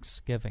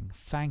thanksgiving.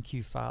 Thank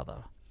you,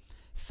 Father.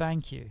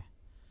 Thank you.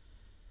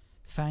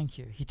 Thank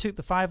you. He took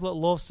the 5 little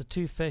loaves, the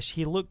 2 fish.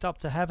 He looked up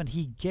to heaven.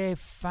 He gave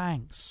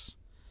thanks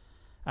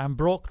and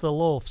broke the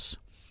loaves.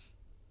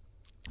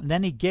 And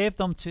then he gave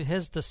them to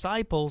his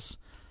disciples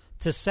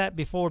to set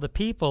before the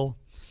people.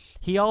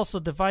 He also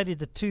divided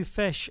the 2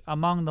 fish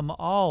among them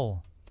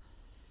all.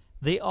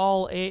 They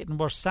all ate and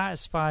were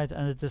satisfied,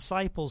 and the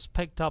disciples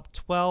picked up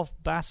 12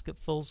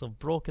 basketfuls of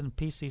broken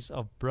pieces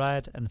of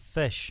bread and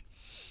fish.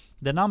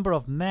 The number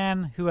of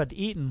men who had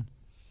eaten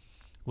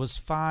was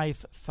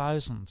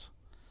 5,000.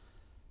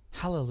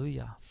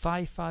 Hallelujah,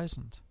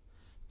 5,000.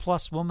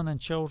 Plus women and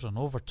children.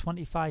 Over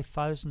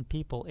 25,000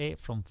 people ate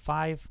from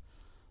 5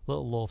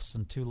 little loaves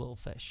and 2 little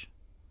fish.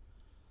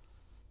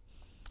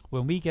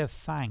 When we give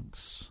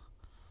thanks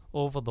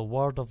over the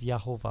word of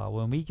Yahovah,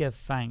 when we give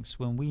thanks,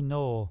 when we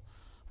know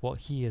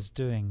what he is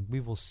doing, we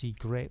will see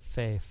great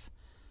faith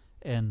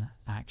in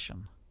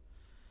action.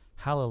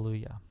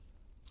 Hallelujah.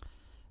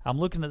 I'm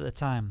looking at the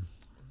time.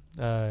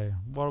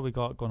 What have we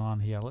got going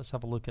on here? Let's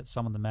have a look at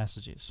some of the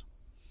messages.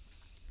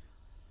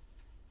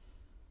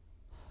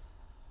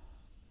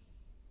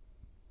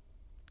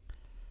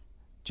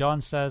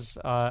 John says,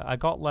 I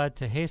got led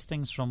to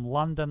Hastings from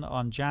London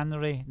on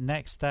January.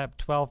 Next step,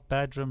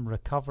 12-bedroom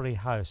recovery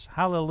house.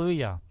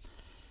 Hallelujah.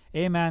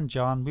 Amen,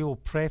 John. We will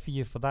pray for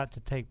you for that to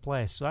take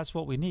place. So that's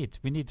what we need.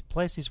 We need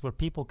places where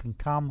people can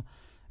come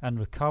and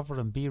recover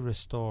and be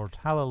restored.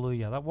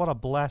 Hallelujah. What a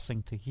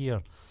blessing to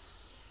hear.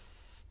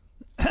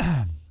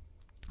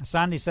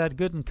 Sandy said,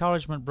 good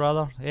encouragement,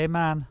 brother.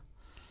 Amen.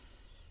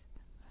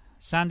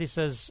 Sandy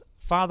says,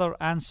 Father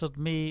answered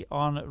me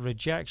on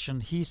rejection.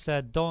 He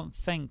said, don't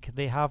think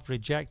they have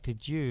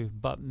rejected you,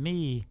 but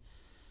me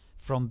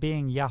from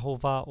being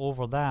Yahovah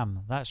over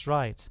them. That's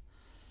right.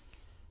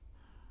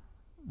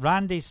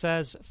 Randy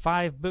says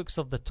 5 books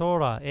of the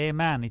Torah.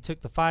 Amen. He took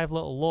the 5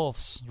 little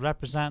loaves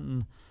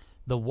representing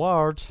the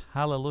word.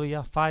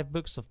 Hallelujah. 5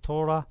 books of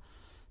Torah.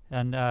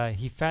 And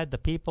he fed the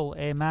people.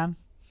 Amen.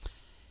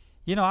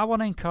 You know, I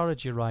want to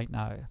encourage you right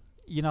now.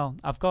 You know,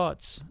 I've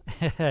got...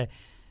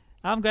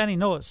 I haven't got any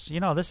notes. You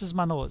know, this is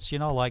my notes. You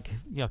know, like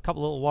a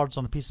couple little words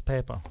on a piece of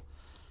paper.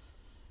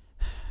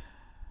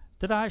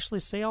 Did I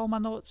actually say all my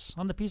notes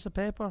on the piece of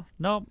paper?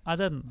 No, I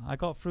didn't. I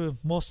got through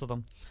most of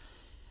them.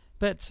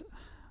 But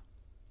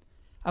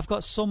I've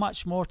got so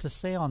much more to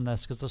say on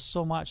this, because there's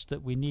so much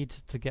that we need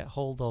to get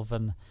hold of.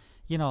 And,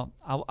 you know,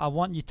 I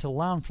want you to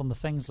learn from the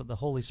things that the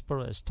Holy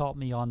Spirit has taught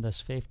me on this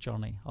faith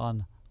journey,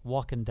 on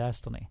Walk in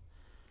Destiny.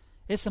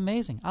 It's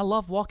amazing. I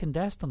love Walk in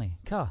Destiny.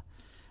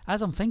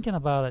 as I'm thinking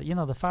about it,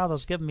 the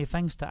Father's given me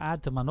things to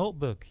add to my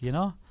notebook,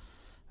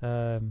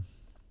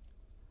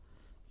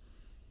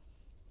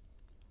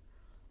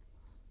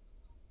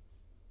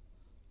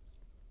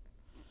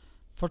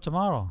 for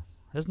tomorrow.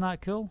 Isn't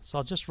that cool? So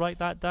I'll just write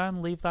that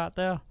down, leave that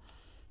there,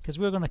 because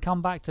we're going to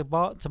come back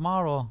to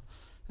tomorrow,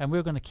 and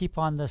we're going to keep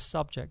on this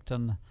subject.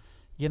 And,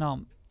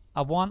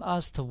 I want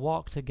us to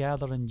walk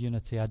together in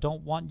unity. I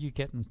don't want you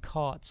getting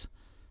caught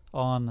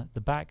on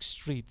the back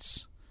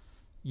streets,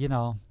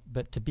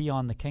 but to be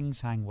on the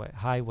King's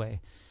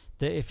highway.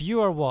 That if you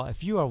are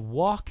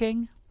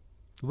walking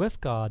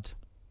with God,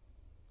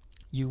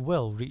 you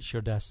will reach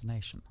your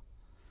destination.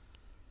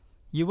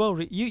 You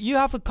will. You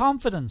have a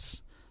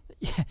confidence.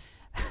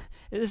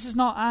 This is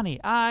not Annie.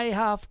 I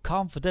have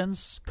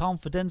confidence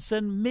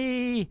in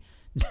me.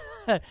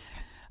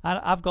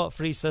 I've got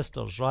 3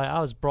 sisters, right? I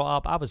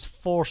was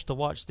forced to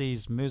watch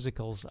these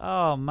musicals.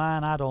 Oh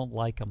man, I don't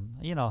like them.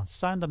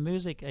 Sound of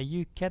Music, are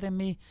you kidding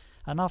me?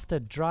 Enough to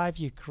drive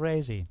you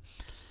crazy.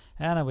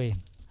 Anyway,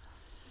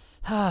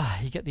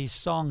 you get these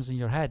songs in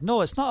your head.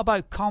 No, it's not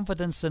about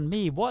confidence in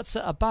me. What's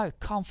it about?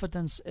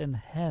 Confidence in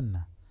Him.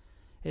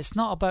 It's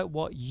not about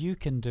what you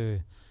can do.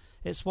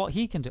 It's what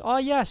He can do. Oh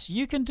yes,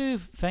 you can do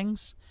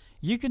things.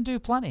 You can do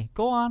plenty.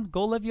 Go on,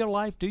 go live your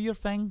life, do your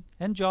thing,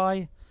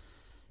 enjoy.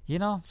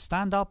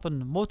 Stand up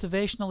and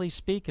motivationally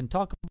speak and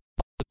talk about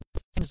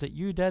the things that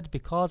you did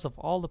because of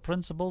all the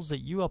principles that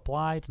you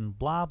applied and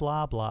blah,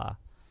 blah, blah.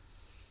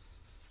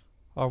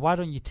 Or why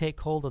don't you take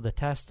hold of the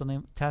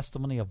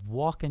testimony of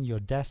walking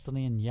your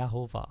destiny in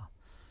Yahovah?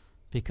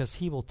 Because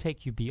He will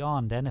take you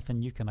beyond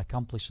anything you can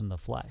accomplish in the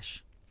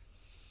flesh.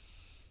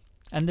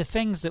 And the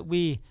things that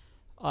we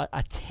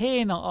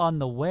attain on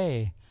the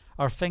way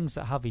are things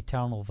that have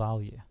eternal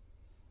value.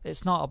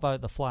 It's not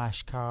about the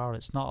flash car.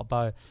 It's not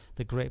about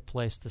the great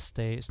place to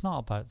stay. It's not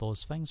about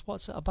those things.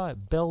 What's it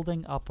about?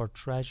 Building up our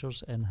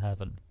treasures in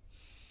heaven.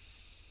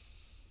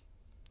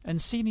 And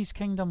seeing His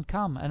kingdom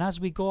come. And as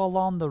we go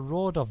along the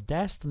road of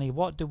destiny,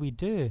 what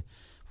do?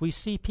 We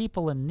see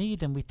people in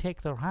need and we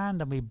take their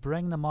hand and we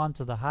bring them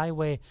onto the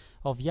highway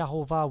of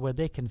Yahovah where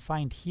they can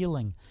find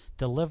healing,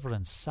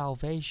 deliverance,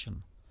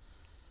 salvation.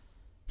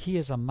 He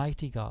is a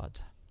mighty God.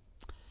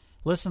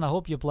 Listen, I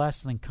hope you're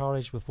blessed and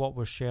encouraged with what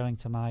we're sharing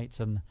tonight.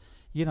 And,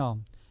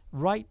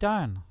 write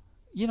down,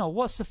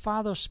 what's the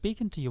Father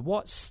speaking to you?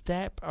 What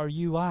step are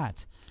you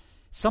at?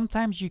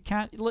 Sometimes you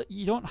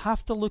don't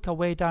have to look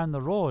away down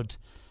the road.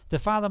 The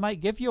Father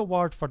might give you a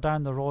word for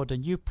down the road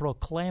and you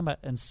proclaim it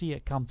and see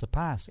it come to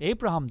pass.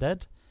 Abraham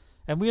did.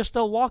 And we are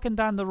still walking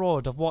down the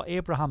road of what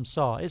Abraham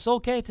saw. It's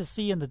okay to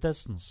see in the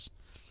distance.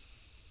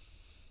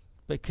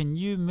 But can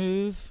you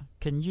move?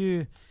 Can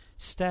you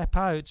step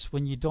out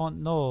when you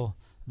don't know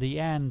the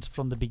end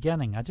from the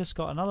beginning? I just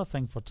got another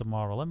thing for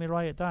tomorrow. Let me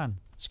write it down.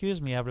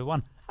 Excuse me,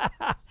 everyone.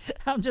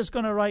 I'm just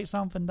going to write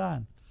something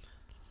down.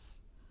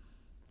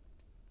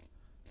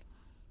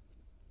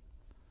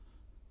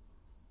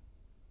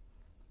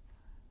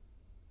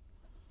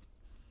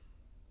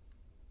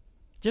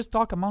 Just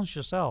talk amongst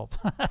yourself.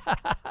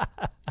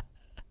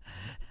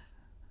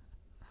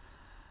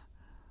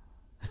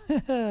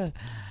 That's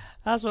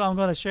what I'm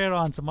going to share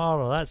on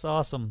tomorrow. That's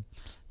awesome.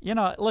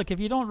 Look, if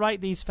you don't write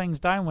these things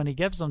down when He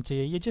gives them to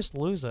you, you just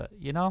lose it,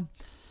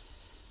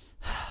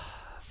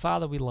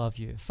 Father, we love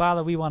You.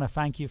 Father, we want to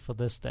thank You for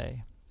this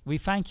day. We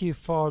thank You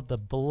for the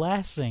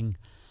blessing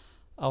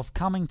of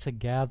coming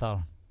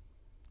together.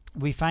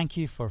 We thank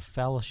You for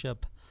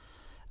fellowship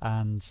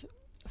and,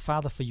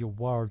 Father, for Your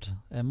word.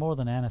 And more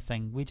than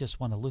anything, we just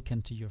want to look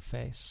into Your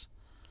face.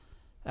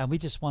 And we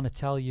just want to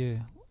tell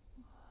You,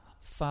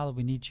 Father,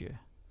 we need You.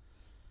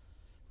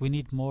 We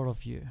need more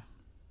of You.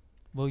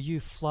 Will You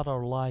flood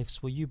our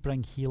lives? Will You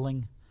bring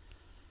healing?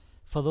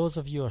 For those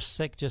of you who are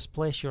sick, just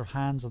place your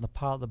hands on the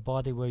part of the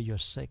body where you're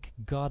sick.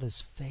 God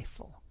is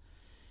faithful.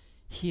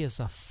 He is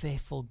a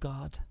faithful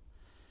God.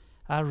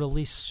 I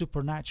release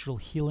supernatural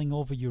healing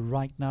over you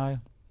right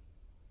now.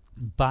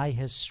 By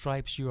His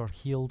stripes you are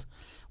healed.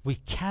 We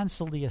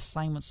cancel the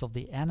assignments of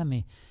the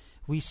enemy.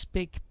 We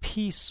speak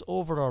peace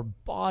over our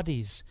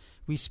bodies.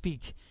 We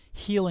speak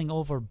healing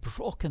over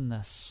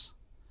brokenness.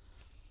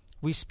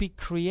 We speak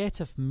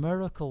creative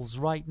miracles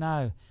right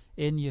now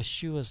in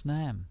Yeshua's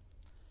name.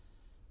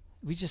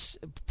 We just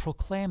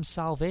proclaim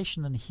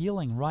salvation and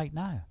healing right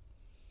now.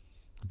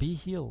 Be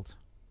healed.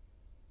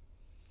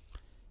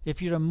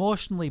 If you're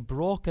emotionally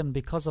broken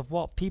because of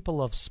what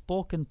people have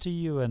spoken to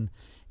you and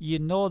you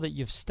know that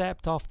you've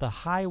stepped off the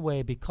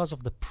highway because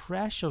of the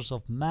pressures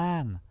of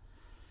man,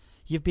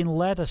 you've been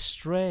led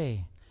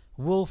astray,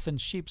 wolf in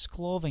sheep's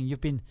clothing,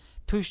 you've been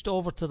pushed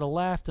over to the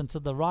left and to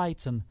the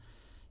right, and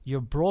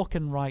you're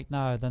broken right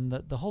now, then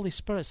the Holy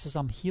Spirit says,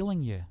 I'm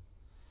healing you.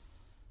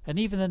 And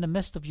even in the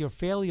midst of your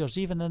failures,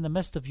 even in the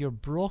midst of your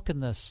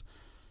brokenness,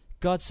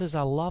 God says,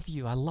 I love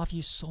you. I love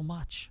you so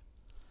much.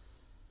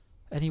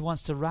 And He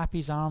wants to wrap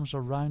His arms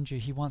around you.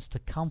 He wants to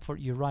comfort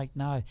you right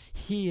now.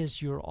 He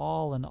is your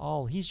all in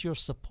all. He's your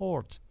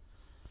support.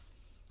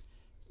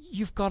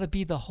 You've got to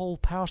be the whole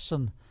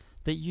person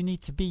that you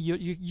need to be.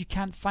 You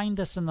can't find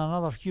this in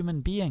another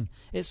human being.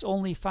 It's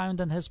only found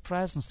in his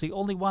presence. The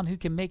only one who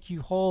can make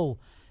you whole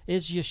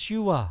is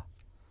Yeshua.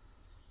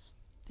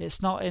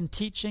 It's not in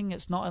teaching,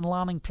 it's not in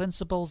learning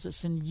principles,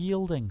 it's in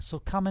yielding. So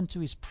come into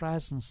his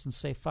presence and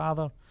say,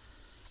 Father,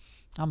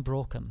 I'm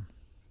broken.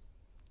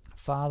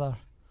 Father,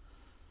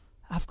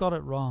 I've got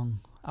it wrong.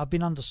 I've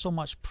been under so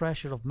much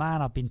pressure of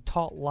man. I've been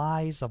taught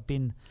lies. I've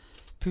been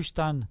pushed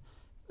down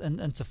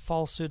into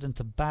falsehood,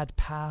 into bad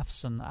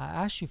paths. And I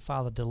ask you,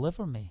 Father,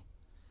 deliver me.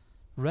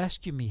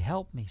 Rescue me,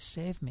 help me,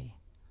 save me.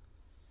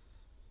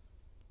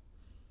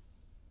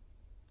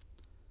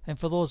 And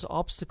for those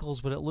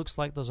obstacles where it looks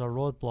like there's a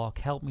roadblock,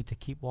 help me to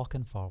keep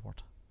walking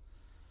forward.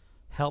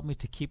 Help me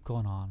to keep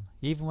going on,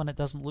 even when it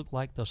doesn't look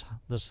like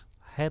there's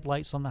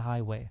headlights on the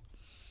highway.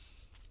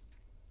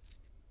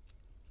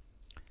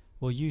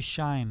 Will you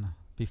shine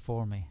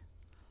before me?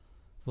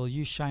 Will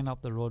you shine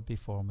up the road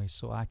before me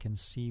so I can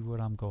see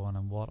where I'm going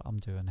and what I'm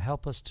doing?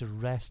 Help us to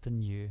rest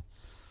in you,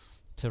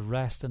 to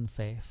rest in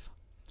faith,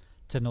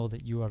 to know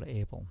that you are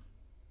able.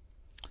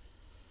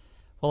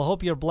 Well, I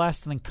hope you're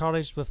blessed and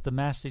encouraged with the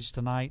message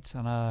tonight,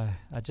 and I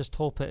just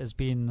hope it has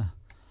been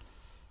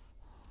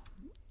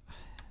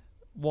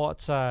what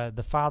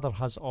the Father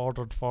has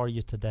ordered for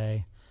you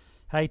today.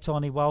 Hi,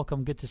 Tony.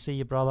 Welcome. Good to see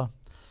you, brother.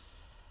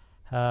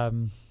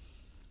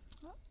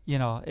 You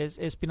know,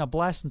 it's been a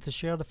blessing to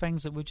share the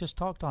things that we just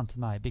talked on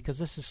tonight, because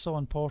this is so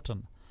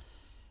important.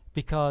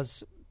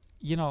 Because,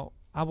 you know,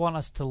 I want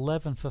us to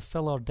live and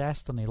fulfill our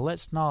destiny.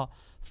 Let's not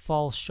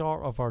fall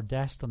short of our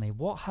destiny.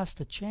 What has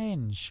to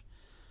change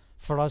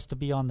for us to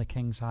be on the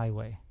King's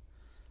Highway?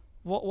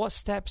 What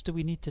steps do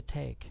we need to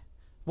take?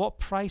 What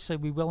price are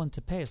we willing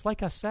to pay? It's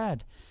like I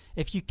said,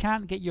 if you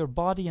can't get your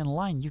body in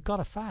line, you've got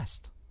to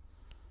fast.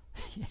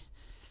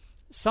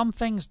 Some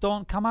things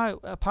don't come out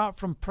apart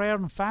from prayer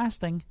and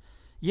fasting.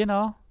 You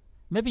know,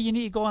 maybe you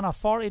need to go on a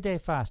 40-day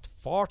fast.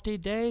 40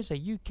 days? Are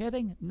you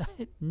kidding?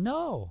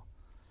 No.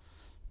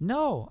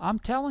 No, I'm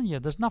telling you,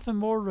 there's nothing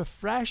more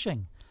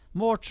refreshing,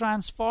 more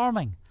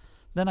transforming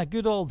than a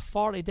good old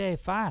 40-day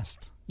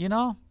fast. You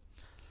know,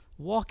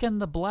 walk in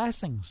the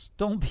blessings.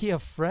 Don't be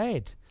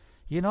afraid.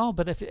 You know,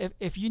 but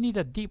if you need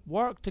a deep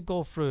work to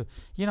go through,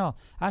 you know,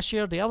 I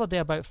shared the other day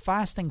about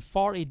fasting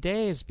 40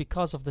 days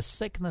because of the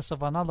sickness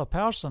of another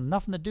person.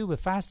 Nothing to do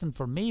with fasting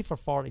for me for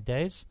 40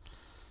 days.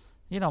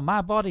 You know,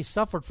 my body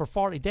suffered for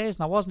 40 days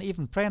and I wasn't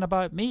even praying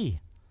about me,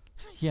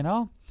 you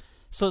know.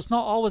 So it's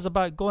not always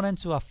about going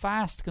into a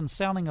fast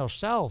concerning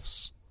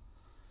ourselves.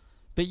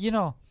 But, you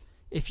know,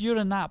 if you're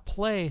in that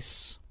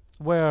place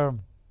where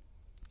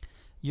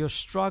you're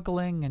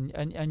struggling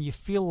and you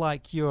feel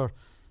like you're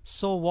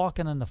so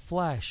walking in the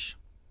flesh,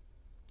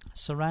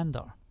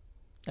 surrender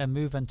and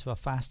move into a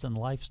fasting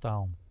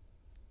lifestyle.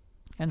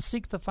 And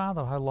seek the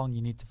Father how long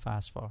you need to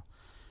fast for.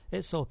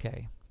 It's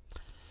okay.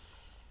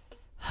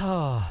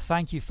 Oh,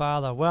 thank you,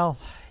 Father. Well,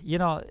 you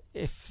know,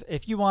 if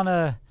you want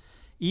to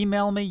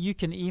email me, you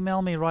can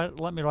email me.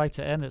 Let me write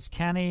it in. It's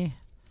Kenny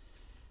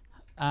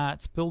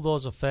at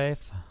Bulldoze of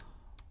Faith.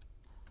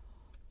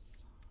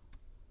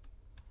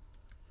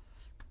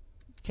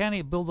 Kenny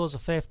at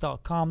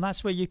bulldozeoffaith.com.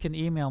 That's where you can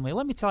email me.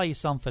 Let me tell you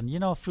something. You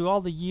know, through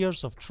all the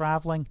years of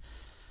traveling,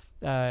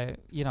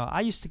 you know, I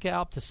used to get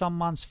up to some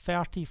months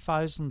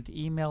 30,000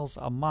 emails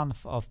a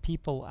month of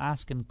people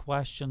asking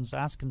questions,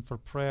 asking for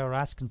prayer,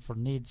 asking for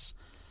needs.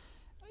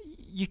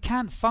 You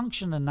can't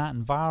function in that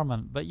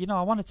environment. But, you know,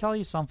 I want to tell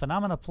you something.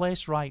 I'm in a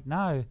place right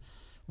now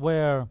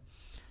where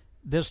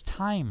there's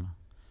time.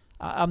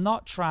 I'm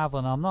not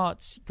traveling. I'm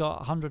not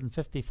got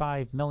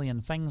 155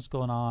 million things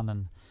going on.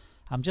 And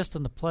I'm just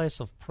in the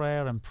place of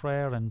prayer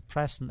and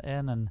pressing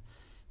in. And,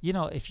 you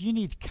know, if you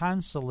need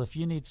counsel, if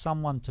you need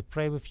someone to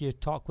pray with you,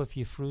 talk with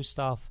you through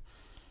stuff,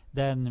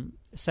 then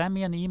send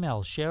me an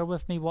email. Share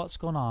with me what's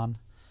going on.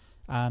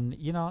 And,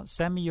 you know,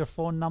 send me your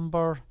phone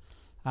number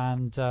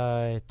and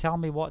tell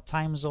me what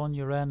time zone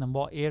you're in and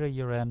what area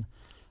you're in.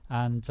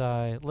 And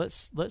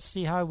let's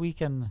see how we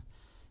can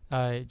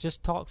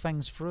just talk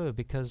things through,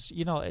 because,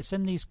 you know, it's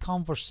in these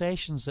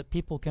conversations that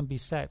people can be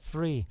set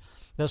free.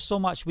 There's so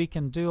much we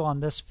can do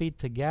on this feed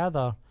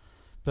together.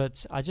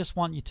 But I just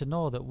want you to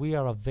know that we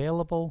are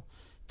available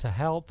to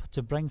help,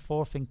 to bring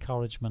forth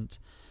encouragement.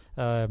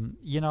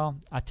 You know,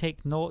 I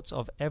take notes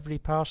of every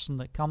person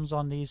that comes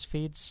on these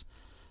feeds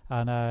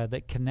and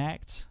that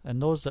connect,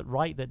 and those that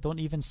write that don't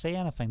even say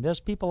anything. There's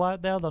people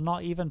out there that are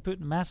not even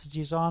putting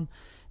messages on.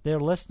 They're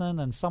listening,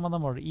 and some of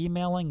them are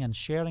emailing and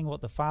sharing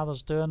what the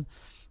Father's doing.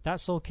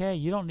 That's okay.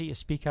 You don't need to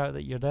speak out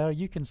that you're there.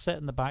 You can sit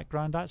in the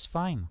background. That's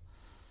fine.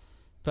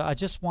 But I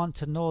just want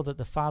to know that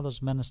the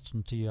Father's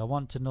ministering to you. I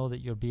want to know that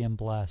you're being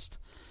blessed.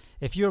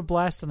 If you're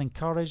blessed and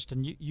encouraged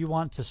and you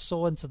want to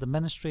sow into the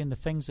ministry and the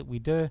things that we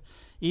do,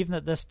 even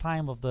at this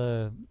time of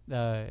the,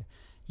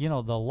 you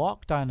know, the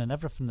lockdown and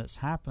everything that's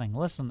happening,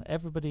 listen,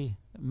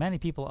 many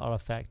people are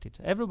affected.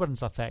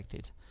 Everyone's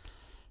affected.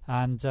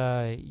 And,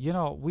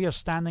 we are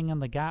standing in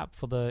the gap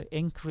for the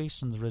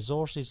increase in the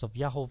resources of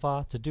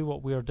Yahovah to do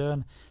what we are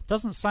doing.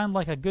 Doesn't sound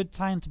like a good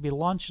time to be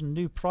launching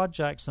new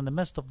projects in the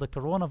midst of the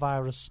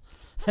coronavirus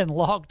and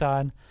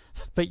lockdown.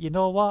 But you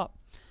know what?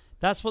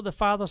 That's what the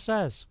Father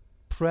says.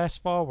 Press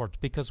forward,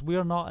 because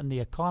we're not in the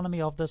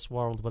economy of this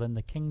world. We're in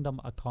the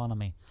kingdom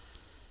economy.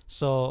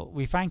 So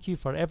we thank you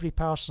for every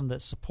person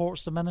that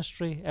supports the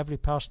ministry, every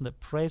person that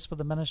prays for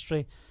the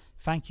ministry.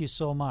 Thank you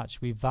so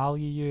much. We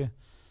value you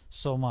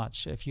so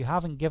much. If you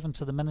haven't given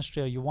to the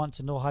ministry or you want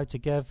to know how to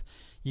give,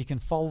 you can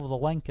follow the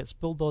link. It's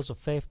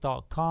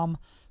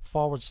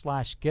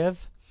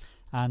bulldozerfaith.com/give.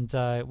 And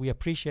we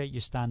appreciate you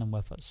standing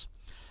with us.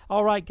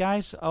 All right,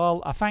 guys.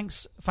 Well,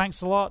 thanks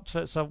a lot.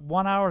 It's a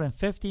 1 hour and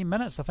 15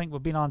 minutes I think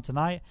we've been on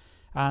tonight.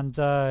 And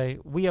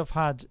we have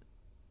had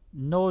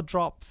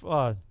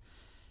a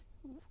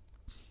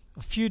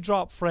few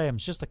drop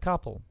frames, just a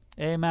couple.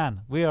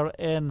 Amen. We are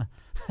in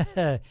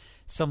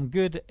some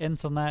good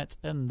internet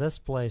in this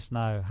place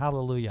now.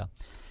 Hallelujah.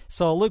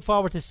 So look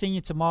forward to seeing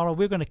you tomorrow.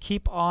 We're going to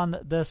keep on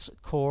this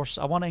course.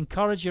 I want to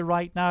encourage you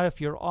right now, if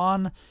you're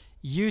on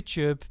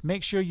YouTube,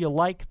 make sure you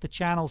like the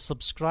channel,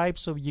 subscribe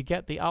so you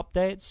get the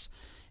updates.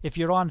 If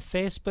you're on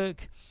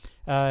Facebook,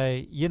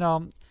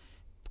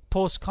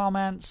 post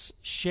comments,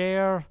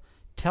 share,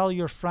 tell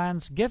your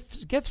friends,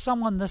 give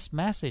someone this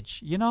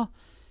message.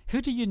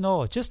 Who do you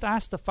know? Just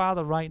ask the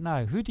Father right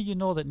now, who do you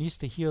know that needs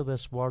to hear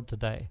this word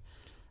today?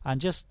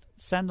 And just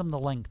send them the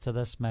link to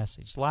this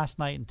message, last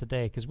night and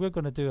today, because we're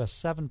going to do a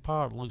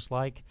 7-part, looks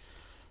like,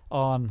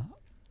 on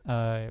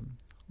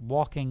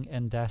walking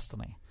in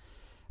destiny.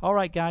 All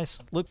right, guys,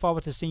 look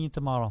forward to seeing you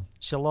tomorrow.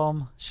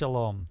 Shalom,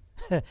 shalom.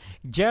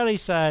 Jerry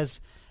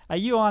says, are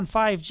you on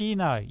 5G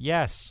now?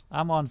 Yes,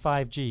 I'm on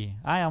 5G.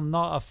 I am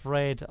not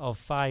afraid of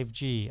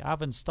 5G.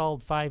 I've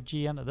installed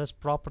 5G into this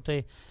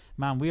property.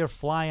 Man, we are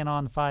flying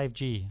on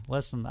 5G.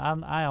 Listen,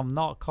 I am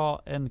not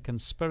caught in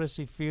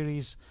conspiracy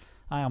theories.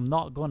 I am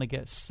not going to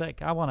get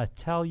sick. I want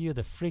to tell you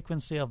the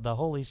frequency of the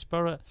Holy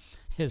Spirit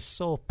is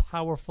so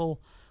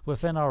powerful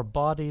within our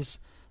bodies.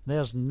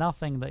 There's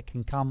nothing that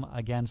can come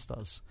against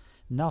us.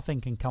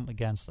 Nothing can come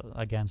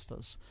against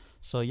us.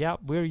 So, yeah,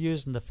 we're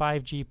using the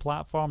 5G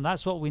platform.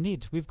 That's what we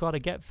need. We've got to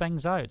get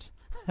things out.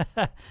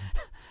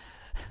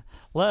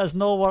 Let us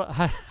know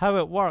how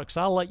it works.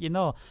 I'll let you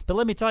know. But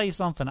let me tell you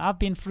something. I've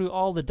been through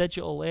all the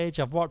digital age.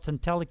 I've worked in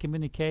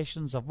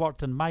telecommunications. I've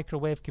worked in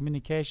microwave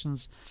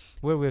communications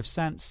where we've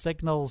sent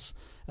signals.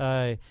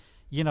 In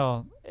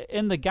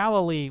the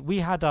Galilee, we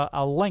had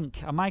a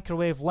link, a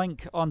microwave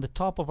link on the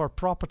top of our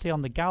property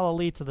on the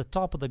Galilee to the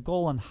top of the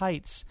Golan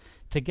Heights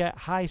to get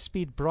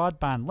high-speed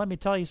broadband. Let me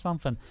tell you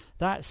something.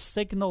 That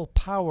signal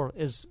power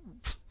is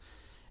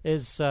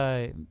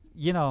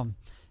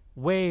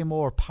way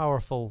more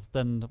powerful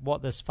than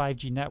what this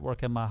 5G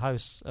network in my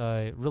house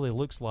really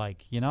looks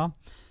like,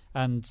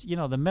 And,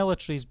 the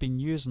military's been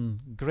using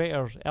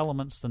greater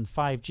elements than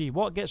 5G.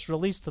 What gets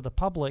released to the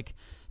public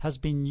has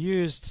been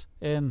used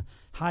in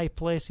high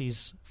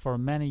places for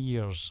many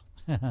years.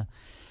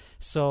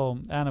 So,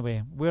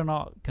 anyway, we're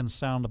not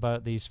concerned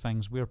about these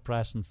things. We're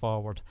pressing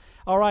forward.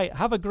 All right,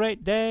 have a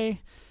great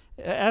day.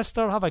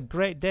 Esther, have a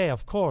great day,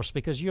 of course,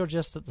 because you're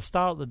just at the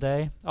start of the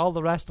day. All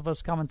the rest of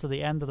us coming to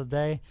the end of the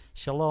day.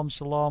 Shalom,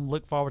 shalom.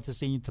 Look forward to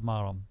seeing you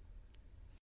tomorrow.